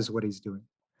that is what he's doing.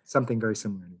 Something very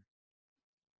similar.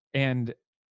 And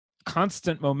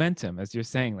constant momentum, as you're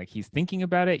saying, like he's thinking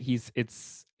about it.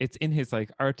 It's in his like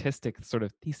artistic sort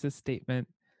of thesis statement.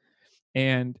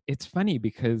 And it's funny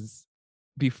because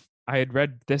I had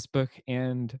read this book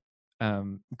and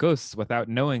Ghosts without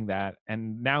knowing that,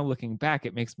 and now looking back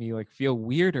it makes me like feel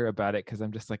weirder about it because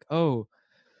I'm just like, oh,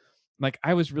 like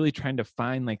I was really trying to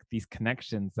find like these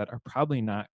connections that are probably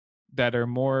not, that are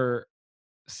more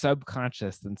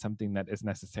subconscious than something that is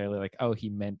necessarily like, oh, he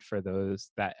meant for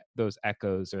those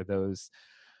echoes or those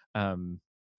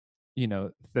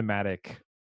thematic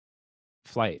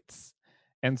flights.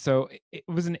 And so it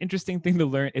was an interesting thing to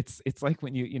learn. It's like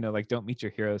when you like don't meet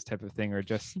your heroes type of thing, or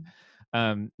just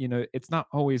it's not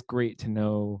always great to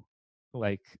know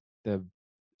like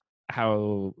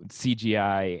how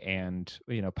CGI and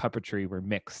puppetry were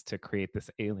mixed to create this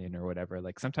alien or whatever.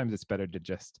 Like sometimes it's better to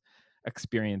just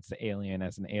experience the alien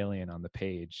as an alien on the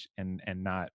page and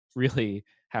not really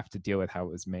have to deal with how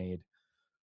it was made.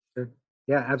 Sure.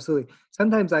 Yeah, absolutely.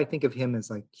 Sometimes I think of him as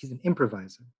like he's an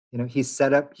improviser. He's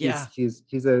set up. He's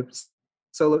a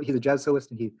jazz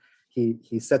soloist, and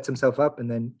he sets himself up,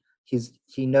 and then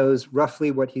he knows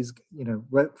roughly what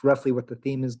roughly what the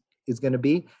theme is going to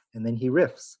be, and then he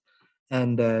riffs.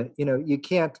 And you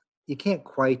can't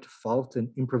quite fault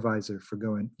an improviser for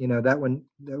going, that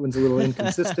one's a little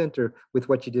inconsistent or with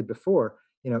what you did before.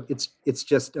 It's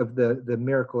just of the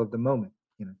miracle of the moment.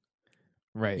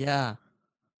 Right. Yeah.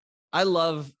 I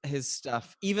love his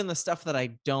stuff, even the stuff that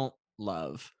I don't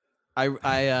love. I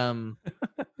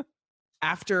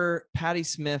after Patti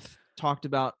Smith talked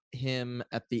about him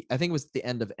I think it was at the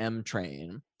end of M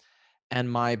Train,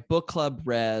 and my book club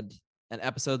read an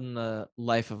episode in the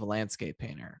life of a landscape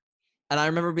painter. And I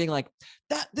remember being like,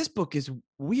 this book is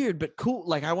weird but cool.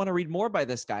 Like I want to read more by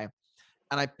this guy.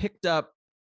 And I picked up,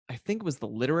 I think it was the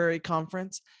literary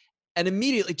conference, and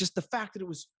immediately just the fact that it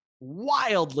was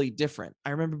wildly different.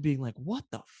 I remember being like, what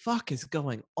the fuck is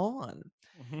going on?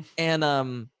 Mm-hmm.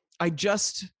 And I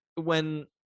just when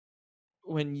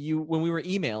we were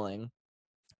emailing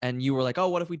and you were like, oh,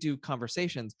 what if we do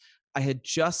conversations? I had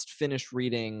just finished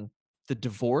reading The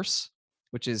Divorce,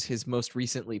 which is his most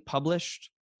recently published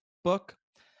book.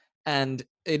 And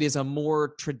it is a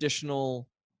more traditional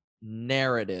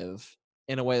narrative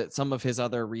in a way that some of his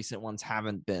other recent ones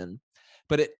haven't been.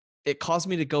 But it caused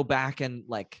me to go back and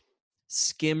like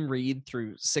skim read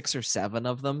through 6 or 7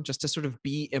 of them just to sort of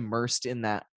be immersed in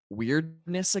that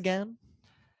weirdness again.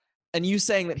 And you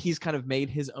saying that he's kind of made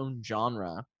his own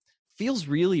genre feels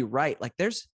really right. Like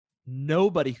there's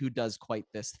nobody who does quite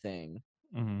this thing.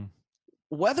 Mm-hmm.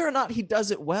 Whether or not he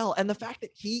does it well, and the fact that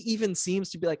he even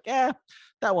seems to be like,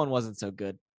 that one wasn't so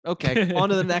good. Okay, on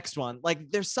to the next one.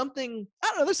 Like there's something, I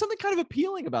don't know, there's something kind of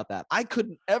appealing about that. I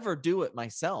couldn't ever do it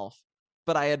myself,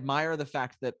 but I admire the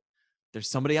fact that there's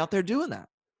somebody out there doing that.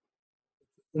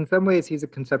 In some ways, he's a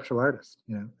conceptual artist,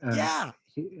 Yeah.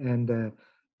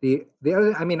 The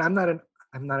other, I mean, I'm not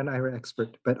an Ira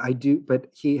expert, but I do,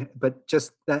 but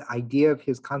just that idea of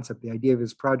his concept, the idea of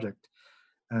his project,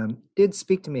 did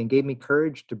speak to me and gave me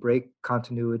courage to break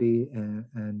continuity,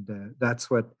 and that's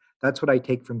what I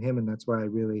take from him, and that's why I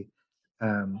really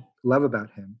love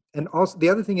about him. And also, the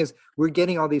other thing is, we're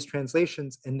getting all these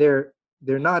translations, and they're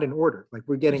not in order. Like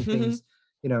we're getting things,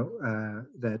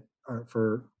 that are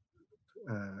for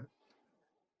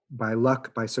by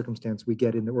luck, by circumstance, we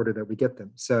get in the order that we get them.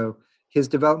 So his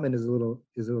development is a little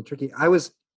tricky. I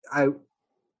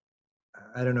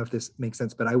don't know if this makes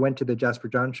sense, but I went to the Jasper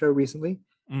John show recently,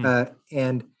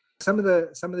 and some of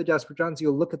the Jasper Johns,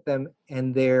 you'll look at them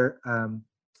and they're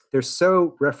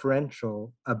so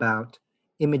referential about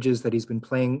images that he's been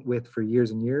playing with for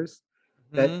years and years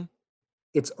that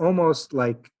it's almost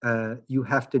like you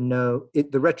have to know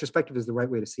it. The retrospective is the right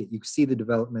way to see it. You see the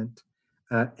development,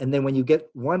 and then when you get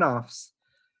one-offs,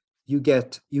 you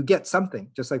get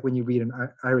something. Just like when you read an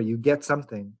Ira, you get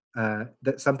something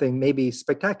that something maybe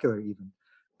spectacular even.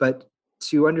 But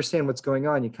to understand what's going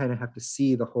on, you kind of have to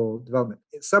see the whole development.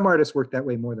 Some artists work that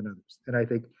way more than others, and I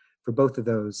think for both of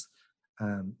those,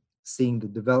 seeing the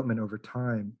development over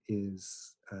time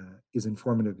is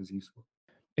informative, is useful.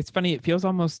 It's funny. It feels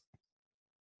almost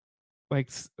like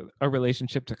a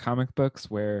relationship to comic books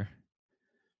where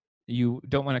you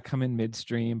don't want to come in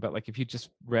midstream, but like if you just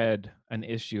read an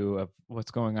issue of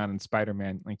what's going on in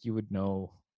Spider-Man, like you would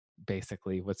know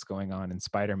basically what's going on in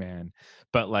Spider-Man,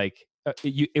 but like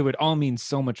it would all mean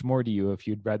so much more to you if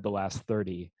you'd read the last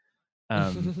 30.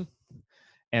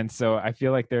 And so I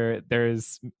feel like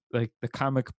there's like the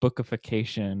comic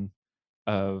bookification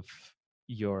of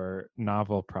your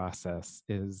novel process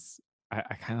is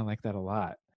I kind of like that a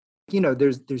lot.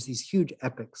 There's these huge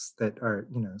epics that are,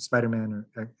 Spider-Man,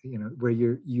 or where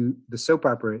the soap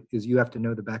opera is you have to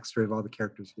know the backstory of all the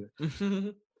characters here.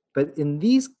 But in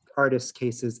these artists'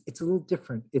 cases, it's a little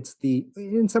different.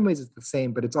 In some ways it's the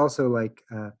same, but it's also like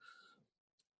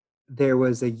there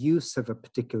was a use of a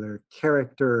particular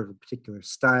character, of a particular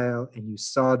style, and you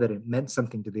saw that it meant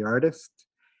something to the artist,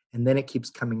 and then it keeps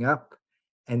coming up.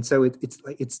 And so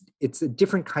it's a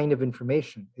different kind of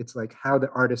information. It's like how the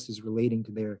artist is relating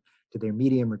to their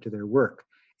medium or to their work.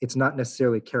 It's not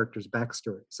necessarily character's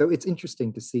backstory. So it's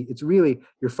interesting to see. It's really,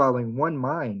 you're following one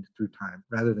mind through time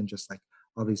rather than just like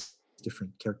all these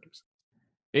different characters.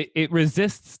 It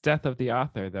resists death of the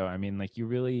author, though. I mean, like you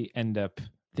really end up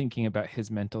thinking about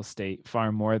his mental state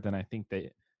far more than I think I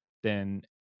feel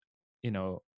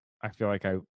like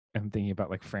I am thinking about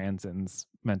like Franzen's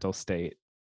mental state,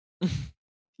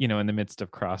 in the midst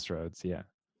of Crossroads. Yeah.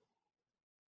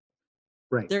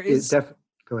 Right. There is.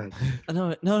 Go ahead.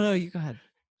 No, you go ahead.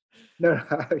 No,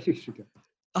 you should go.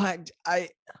 I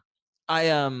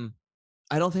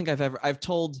don't think I've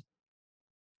told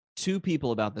 2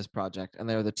 people about this project, and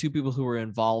they're the 2 people who were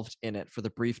involved in it for the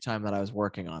brief time that I was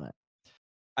working on it.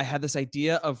 I had this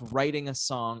idea of writing a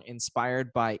song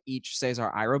inspired by each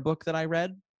César Aira book that I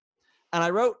read, and I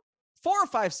wrote 4 or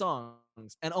 5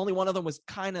 songs, and only one of them was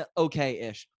kind of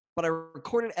okay-ish. But I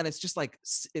recorded, and it's just like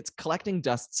it's collecting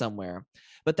dust somewhere.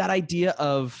 But that idea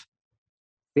of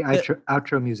the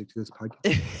outro music to this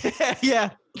podcast.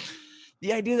 Yeah,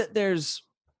 the idea that there's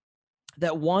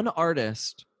that one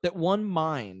artist, that one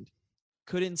mind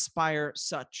could inspire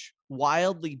such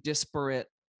wildly disparate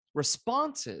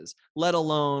responses, let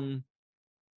alone,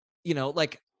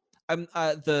 like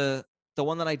the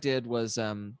one that I did was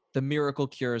the Miracle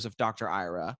Cures of Dr.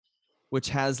 Ira, which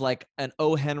has like an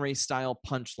O. Henry style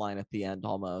punchline at the end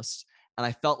almost. And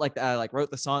I felt like I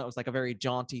wrote the song. It was like a very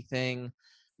jaunty thing.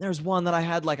 There's one that I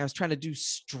had, like I was trying to do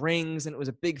strings, and it was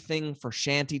a big thing for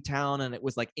Shantytown, and it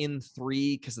was like in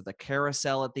 3 because of the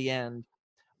carousel at the end.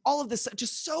 All of this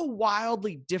just so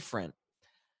wildly different.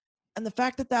 And the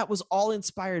fact that was all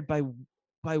inspired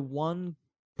by one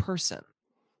person.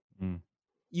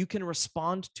 You can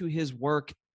respond to his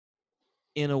work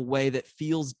in a way that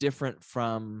feels different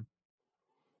from,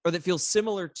 or that feels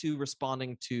similar to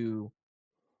responding to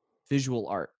visual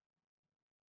art.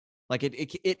 Like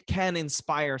it can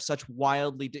inspire such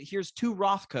wildly. Here's two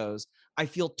Rothkos. I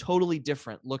feel totally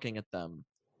different looking at them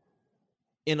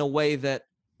in a way that,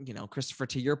 Christopher,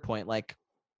 to your point, like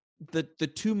the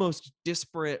two most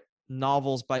disparate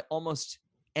novels by almost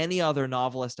any other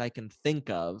novelist I can think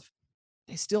of,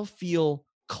 they still feel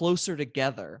closer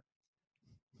together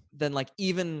than like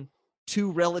even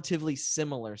two relatively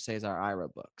similar César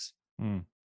Aira books. Mm.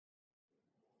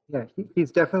 Yeah,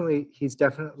 he's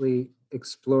definitely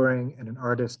exploring and an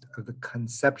artist of the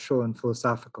conceptual and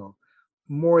philosophical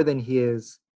more than he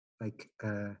is like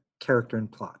character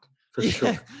and plot, for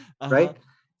sure, right?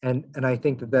 And I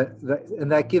think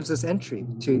that gives us entry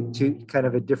to kind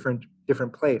of a different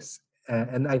place,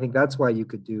 and I think that's why you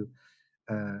could do.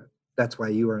 That's why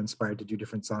you are inspired to do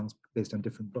different songs based on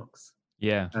different books.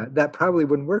 Yeah. That probably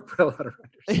wouldn't work for a lot of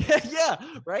writers. Yeah,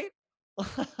 right.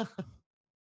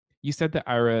 You said that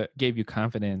Aira gave you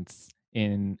confidence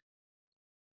in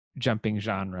jumping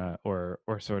genre or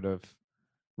sort of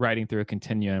writing through a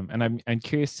continuum, and I'm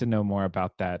curious to know more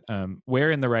about that.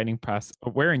 Where in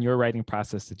your writing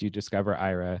process did you discover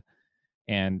Aira,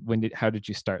 and how did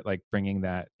you start like bringing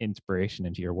that inspiration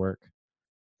into your work?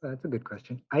 That's a good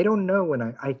question. I don't know when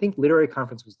I think Literary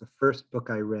Conference was the first book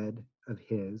I read of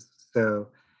his. So,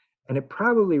 and it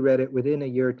probably read it within a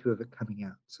year or two of it coming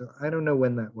out. So I don't know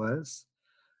when that was.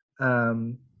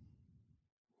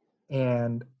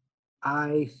 And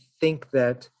I think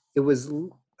that it was,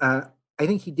 I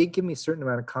think he did give me a certain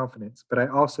amount of confidence, but I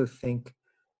also think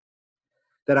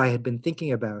that I had been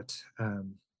thinking about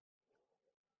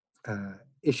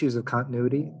issues of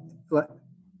continuity.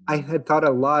 I had thought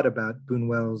a lot about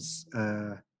Buñuel's,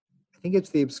 I think it's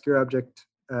The Obscure Object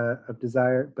of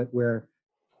Desire, but where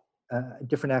a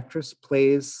different actress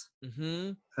plays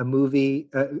a movie,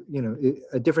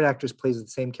 a different actress plays the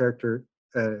same character,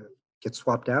 gets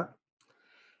swapped out.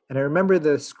 And I remember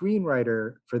the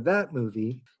screenwriter for that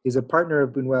movie is a partner of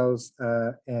Buñuel's,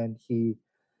 and he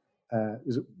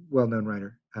is a well-known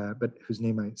writer, but whose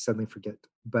name I suddenly forget.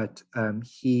 But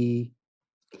he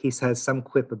has some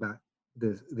quip about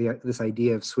this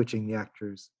idea of switching the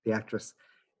actress,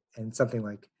 and something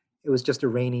like it was just a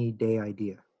rainy day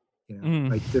idea,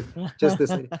 like just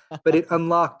this, but it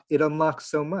unlocked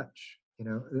so much,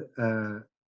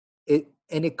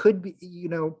 it could be,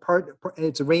 part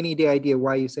it's a rainy day idea.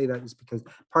 Why you say that is because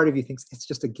part of you thinks it's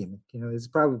just a gimmick, it's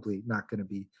probably not going to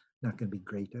be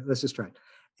great. Let's just try it.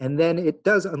 And then it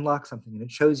does unlock something, and it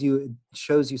shows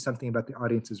you something about the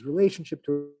audience's relationship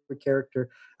to a character,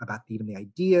 about even the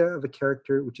idea of a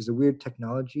character, which is a weird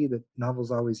technology that novels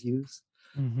always use.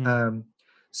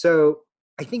 So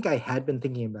I think I had been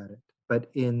thinking about it,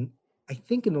 but I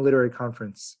think in the Literary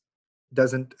Conference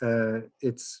doesn't,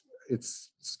 it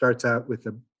starts out with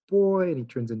a boy and he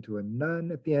turns into a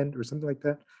nun at the end or something like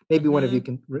that. Maybe one of you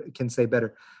can say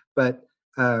better, but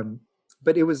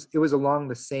it was along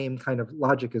the same kind of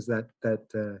logic as that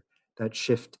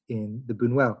shift in the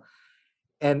Buñuel.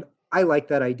 And I like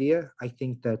that idea. I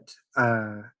think that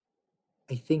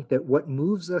what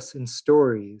moves us in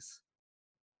stories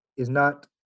is not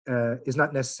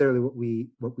necessarily what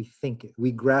we think.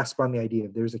 We grasp on the idea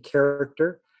of there's a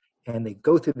character and they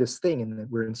go through this thing, and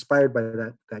we're inspired by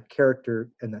that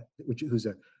character, and that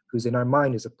who's in our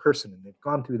mind is a person, and they've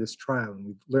gone through this trial and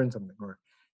we've learned something, or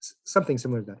something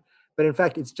similar to that. But in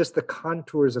fact, it's just the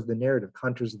contours of the narrative,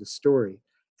 contours of the story,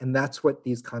 and that's what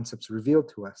these concepts reveal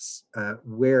to us.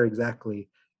 Where exactly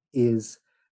does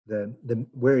the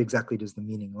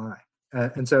meaning lie?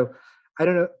 And so I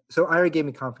don't know. So Aira gave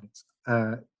me confidence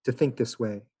to think this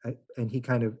way, and he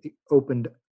kind of opened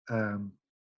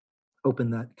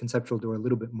that conceptual door a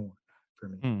little bit more for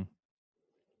me.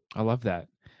 I love that.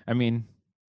 I mean,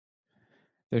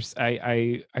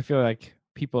 I feel like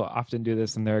people often do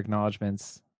this in their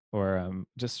acknowledgments, or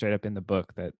just straight up in the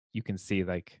book, that you can see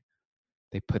like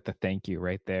they put the thank you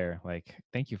right there, like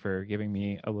thank you for giving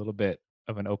me a little bit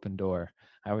of an open door.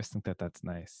 I always think that that's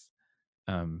nice.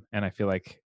 And I feel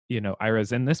like,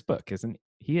 Aira's in this book, isn't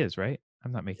he? Is right.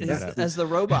 I'm not making that up. As the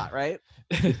robot, right?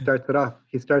 He starts it off.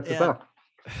 He starts us off.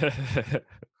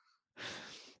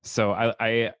 So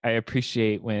I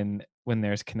appreciate when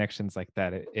there's connections like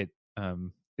that.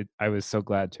 I was so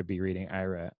glad to be reading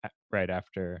Aira right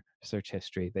after Search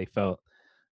History. They felt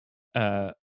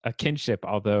a kinship,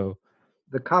 although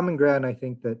the common ground I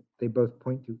think that they both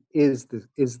point to is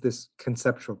this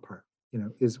conceptual part,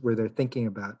 is where they're thinking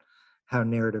about how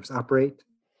narratives operate,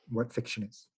 what fiction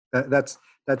is. That's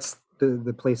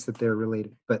the place that they're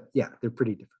related. But yeah, they're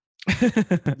pretty different.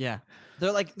 Yeah.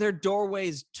 They're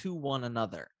doorways to one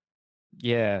another.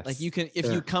 Yes. Like you can, if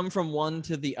Yeah. you come from one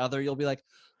to the other, you'll be like,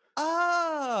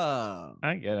 oh,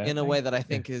 I get it. in a way that I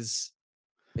think is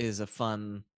a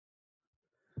fun.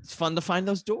 It's fun to find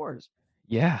those doors.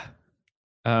 Yeah.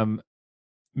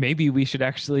 Maybe we should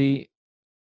actually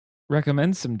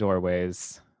recommend some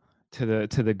doorways to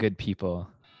the good people.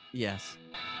 Yes.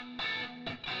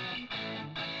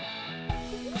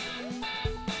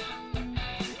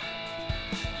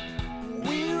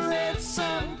 We read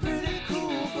some pretty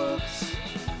cool books.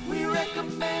 We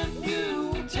recommend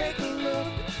you take a look.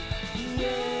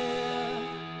 Yeah.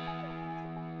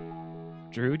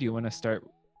 Drew, do you want to start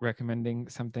recommending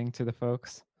something to the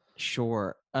folks?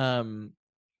 Sure.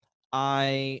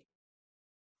 I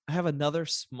have another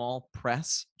small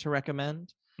press to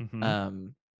recommend.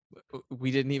 Mhm.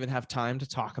 We didn't even have time to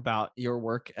talk about your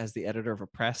work as the editor of a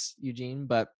press, Eugene,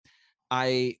 but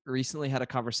I recently had a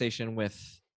conversation with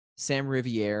Sam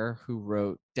Riviere, who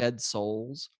wrote Dead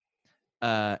Souls.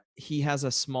 He has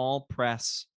a small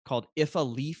press called If a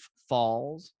Leaf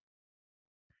Falls,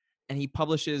 and he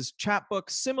publishes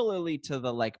chapbooks similarly to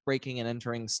the like Breaking and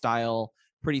Entering style,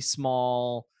 pretty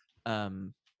small,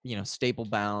 staple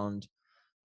bound,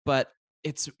 but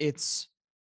it's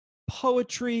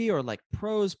poetry or like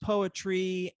prose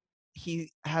poetry.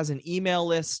 He has an email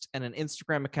list and an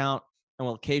Instagram account and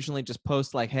will occasionally just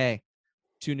post like, hey,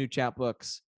 2 new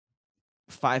chapbooks,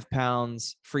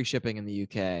 £5, free shipping in the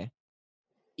UK.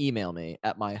 Email me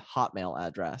at my Hotmail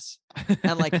address.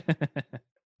 And like,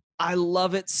 I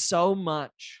love it so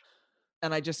much.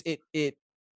 And I just, it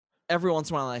every once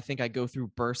in a while, I think I go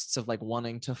through bursts of like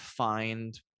wanting to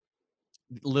find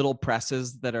little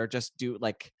presses that are just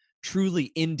like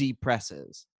truly indie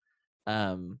presses.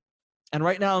 And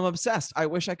right now I'm obsessed. I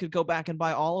wish I could go back and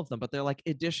buy all of them, but they're like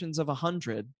editions of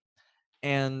 100.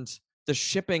 And the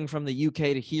shipping from the UK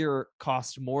to here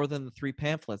cost more than the 3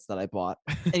 pamphlets that I bought.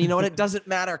 And you know what? It doesn't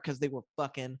matter because they were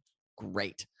fucking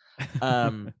great.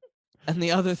 And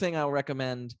the other thing I'll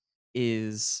recommend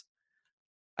is,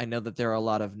 I know that there are a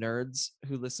lot of nerds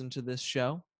who listen to this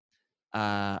show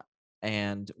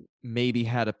and maybe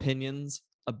had opinions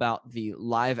about the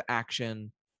live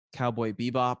action Cowboy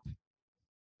Bebop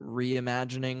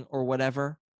reimagining or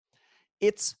whatever.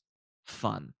 It's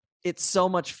fun. It's so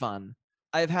much fun.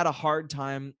 I've had a hard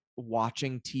time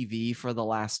watching TV for the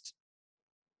last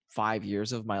 5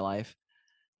 years of my life.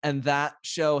 And that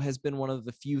show has been one of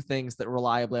the few things that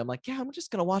reliably I'm like, yeah, I'm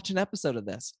just going to watch an episode of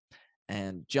this.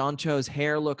 And John Cho's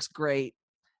hair looks great.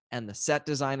 And the set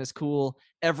design is cool.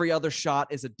 Every other shot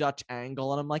is a Dutch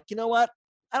angle. And I'm like, you know what?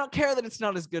 I don't care that it's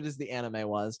not as good as the anime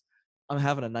was. I'm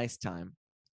having a nice time.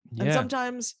 And Yeah.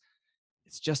 sometimes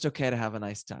it's just okay to have a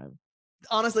nice time.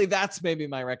 Honestly, that's maybe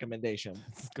my recommendation.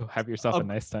 Go have yourself a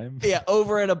nice time. Yeah,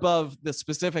 over and above the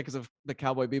specifics of the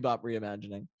Cowboy Bebop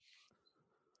reimagining.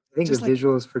 I think Just the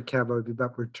visuals for Cowboy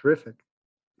Bebop were terrific.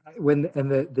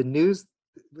 The news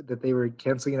that they were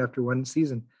canceling it after 1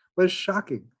 season was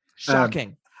shocking.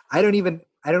 Shocking. I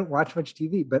don't watch much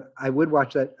TV, but I would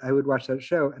watch that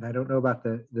show, and I don't know about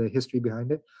the history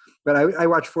behind it, but I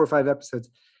watched 4 or 5 episodes,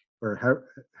 or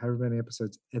however many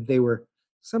episodes, and they were,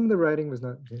 some of the writing was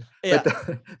not, Yeah.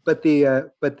 but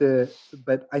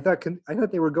I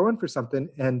thought they were going for something,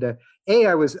 and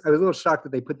I was a little shocked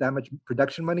that they put that much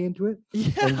production money into it,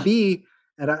 Yeah. and B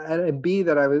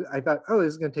that I thought, oh,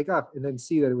 this is going to take off, and then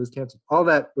C, that it was canceled. All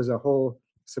that was a whole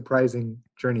surprising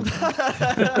journey.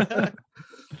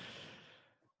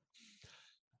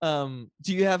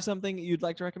 Do you have something you'd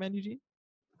like to recommend, Eugene?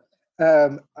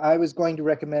 I was going to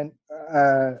recommend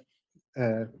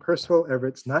Percival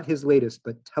Everett's, not his latest,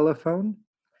 but Telephone,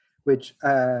 which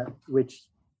I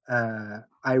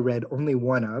read only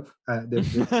one of.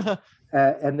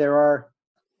 And there are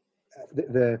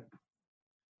the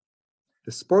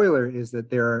spoiler is that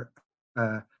there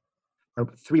are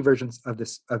 3 versions of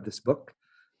this book,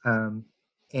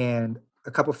 and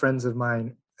a couple friends of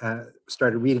mine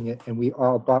started reading it, and we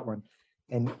all bought one.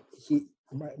 And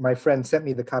my friend sent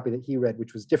me the copy that he read,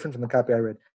 which was different from the copy I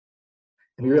read.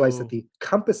 And we realized that the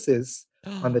compasses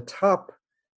on the top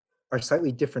are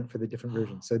slightly different for the different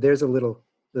versions. So there's a little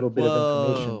bit of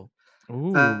information.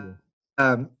 Ooh.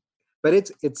 But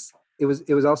it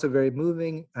was also very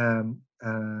moving,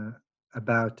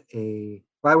 about a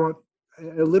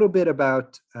little bit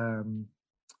about the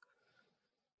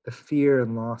fear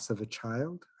and loss of a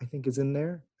child, I think, is in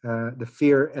there. The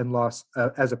fear and loss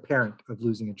as a parent of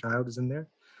losing a child is in there.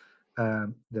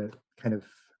 The kind of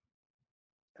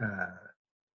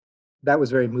that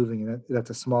was very moving, and that's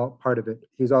a small part of it.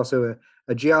 He's also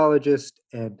a geologist,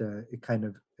 and it kind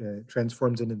of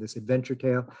transforms into this adventure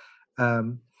tale.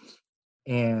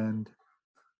 And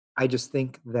I just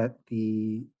think that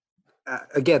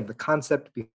again, the concept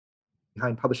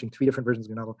behind publishing 3 different versions of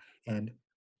your novel and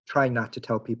trying not to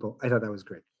tell people, I thought that was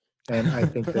great. And I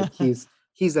think that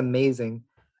he's amazing,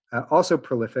 also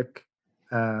prolific,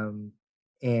 and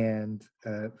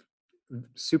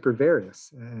super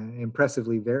various,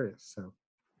 impressively various. So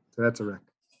that's a rec.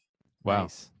 Wow.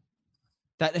 Nice.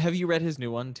 Have you read his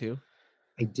new one too?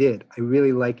 I did. I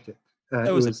really liked it.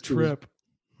 That was a trip.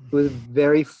 It was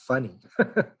very funny.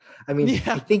 I mean,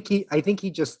 Yeah. I think he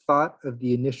just thought of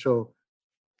the initial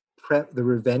the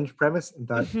revenge premise and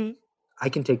thought, I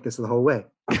can take this the whole way.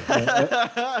 And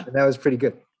that was pretty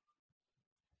good.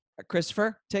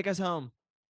 Christopher, take us home.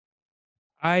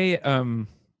 I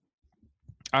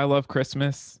love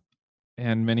Christmas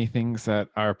and many things that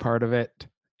are part of it.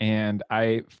 And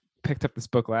I picked up this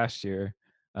book last year.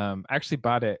 I actually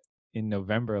bought it in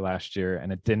November last year,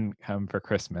 and it didn't come for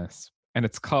Christmas. And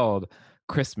it's called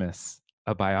Christmas,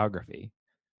 a Biography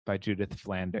by Judith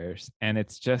Flanders. And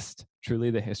it's just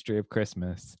truly the history of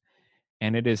Christmas.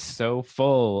 And it is so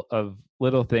full of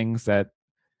little things that,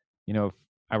 if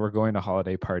I were going to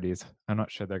holiday parties, I'm not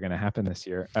sure they're going to happen this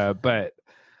year, but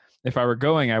if I were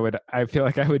going, I feel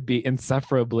like I would be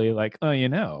insufferably like,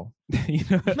 about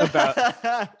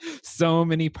so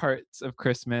many parts of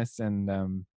Christmas and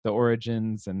the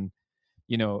origins. And,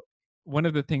 one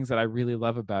of the things that I really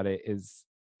love about it is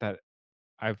that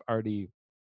I've already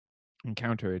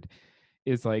encountered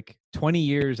is like 20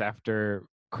 years after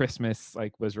Christmas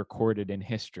was recorded in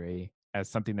history as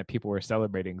something that people were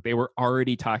celebrating, they were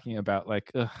already talking about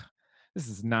this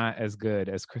is not as good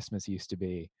as Christmas used to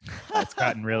be. It's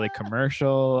gotten really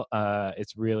commercial.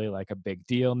 It's really like a big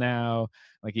deal now.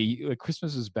 Like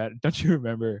Christmas was better. Don't you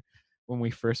remember when we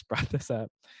first brought this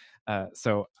up?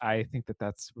 So I think that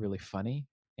that's really funny.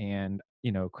 And,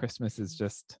 Christmas is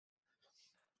just,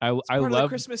 I Part of the love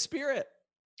Christmas spirit.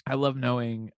 I love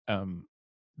knowing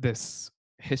this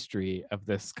history of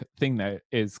this thing that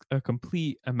is a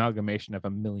complete amalgamation of a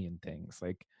million things.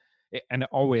 And it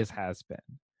always has been.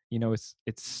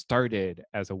 It started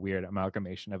as a weird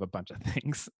amalgamation of a bunch of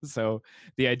things. So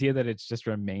the idea that it's just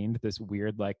remained this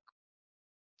weird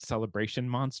celebration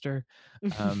monster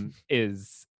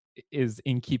is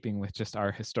in keeping with just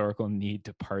our historical need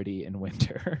to party in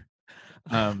winter.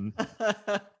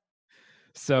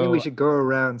 So I think we should go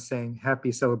around saying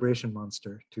 "Happy Celebration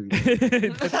Monster" to you.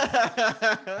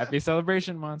 Happy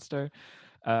Celebration Monster.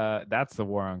 That's the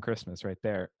war on Christmas right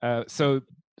there. So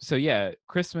yeah,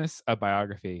 Christmas, a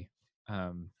biography,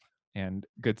 and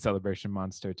good celebration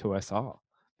monster to us all,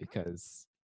 because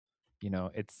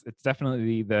it's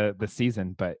definitely the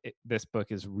season, but this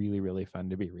book is really, really fun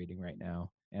to be reading right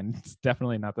now, and it's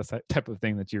definitely not the type of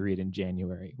thing that you read in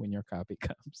January when your copy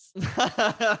comes.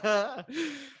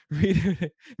 Read it.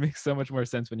 It makes so much more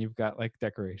sense when you've got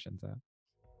decorations up.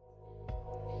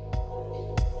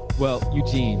 Well,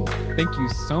 Eugene, thank you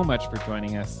so much for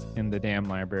joining us in the Damn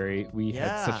Library. We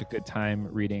had such a good time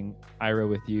reading Aira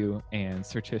with you, and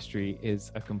Search History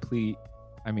is a complete,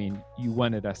 you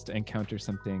wanted us to encounter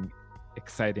something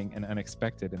exciting and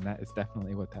unexpected, and that is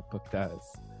definitely what that book does.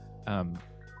 And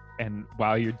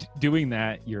while you're doing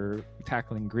that, you're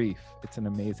tackling grief. It's an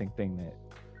amazing thing that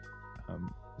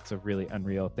it's a really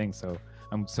unreal thing. So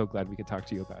I'm so glad we could talk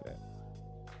to you about it.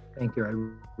 Thank you. I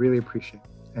really appreciate it.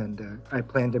 And I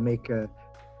plan to make a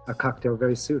cocktail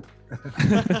very soon.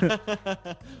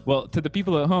 Well, to the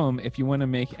people at home, if you want to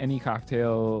make any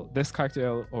cocktail, this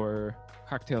cocktail or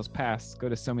cocktails past, go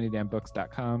to so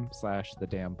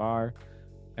manydamnbooks.com/thedamnbar.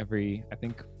 I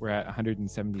think we're at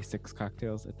 176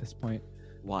 cocktails at this point.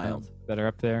 Wild. That are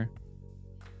up there.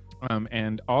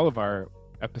 And all of our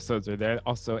episodes are there.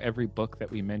 Also, every book that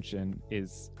we mention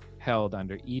is held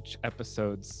under each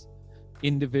episode's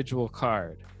individual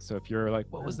card. So if you're like,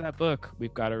 what was that book?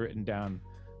 We've got it written down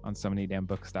on so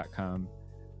manydamnbooks.com.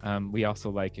 We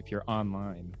also if you're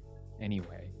online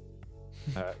anyway,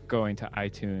 going to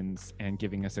iTunes and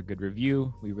giving us a good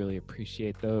review. We really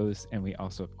appreciate those. And we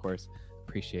also, of course,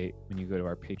 appreciate when you go to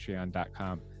our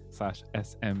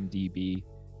patreon.com/smdb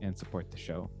and support the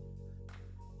show.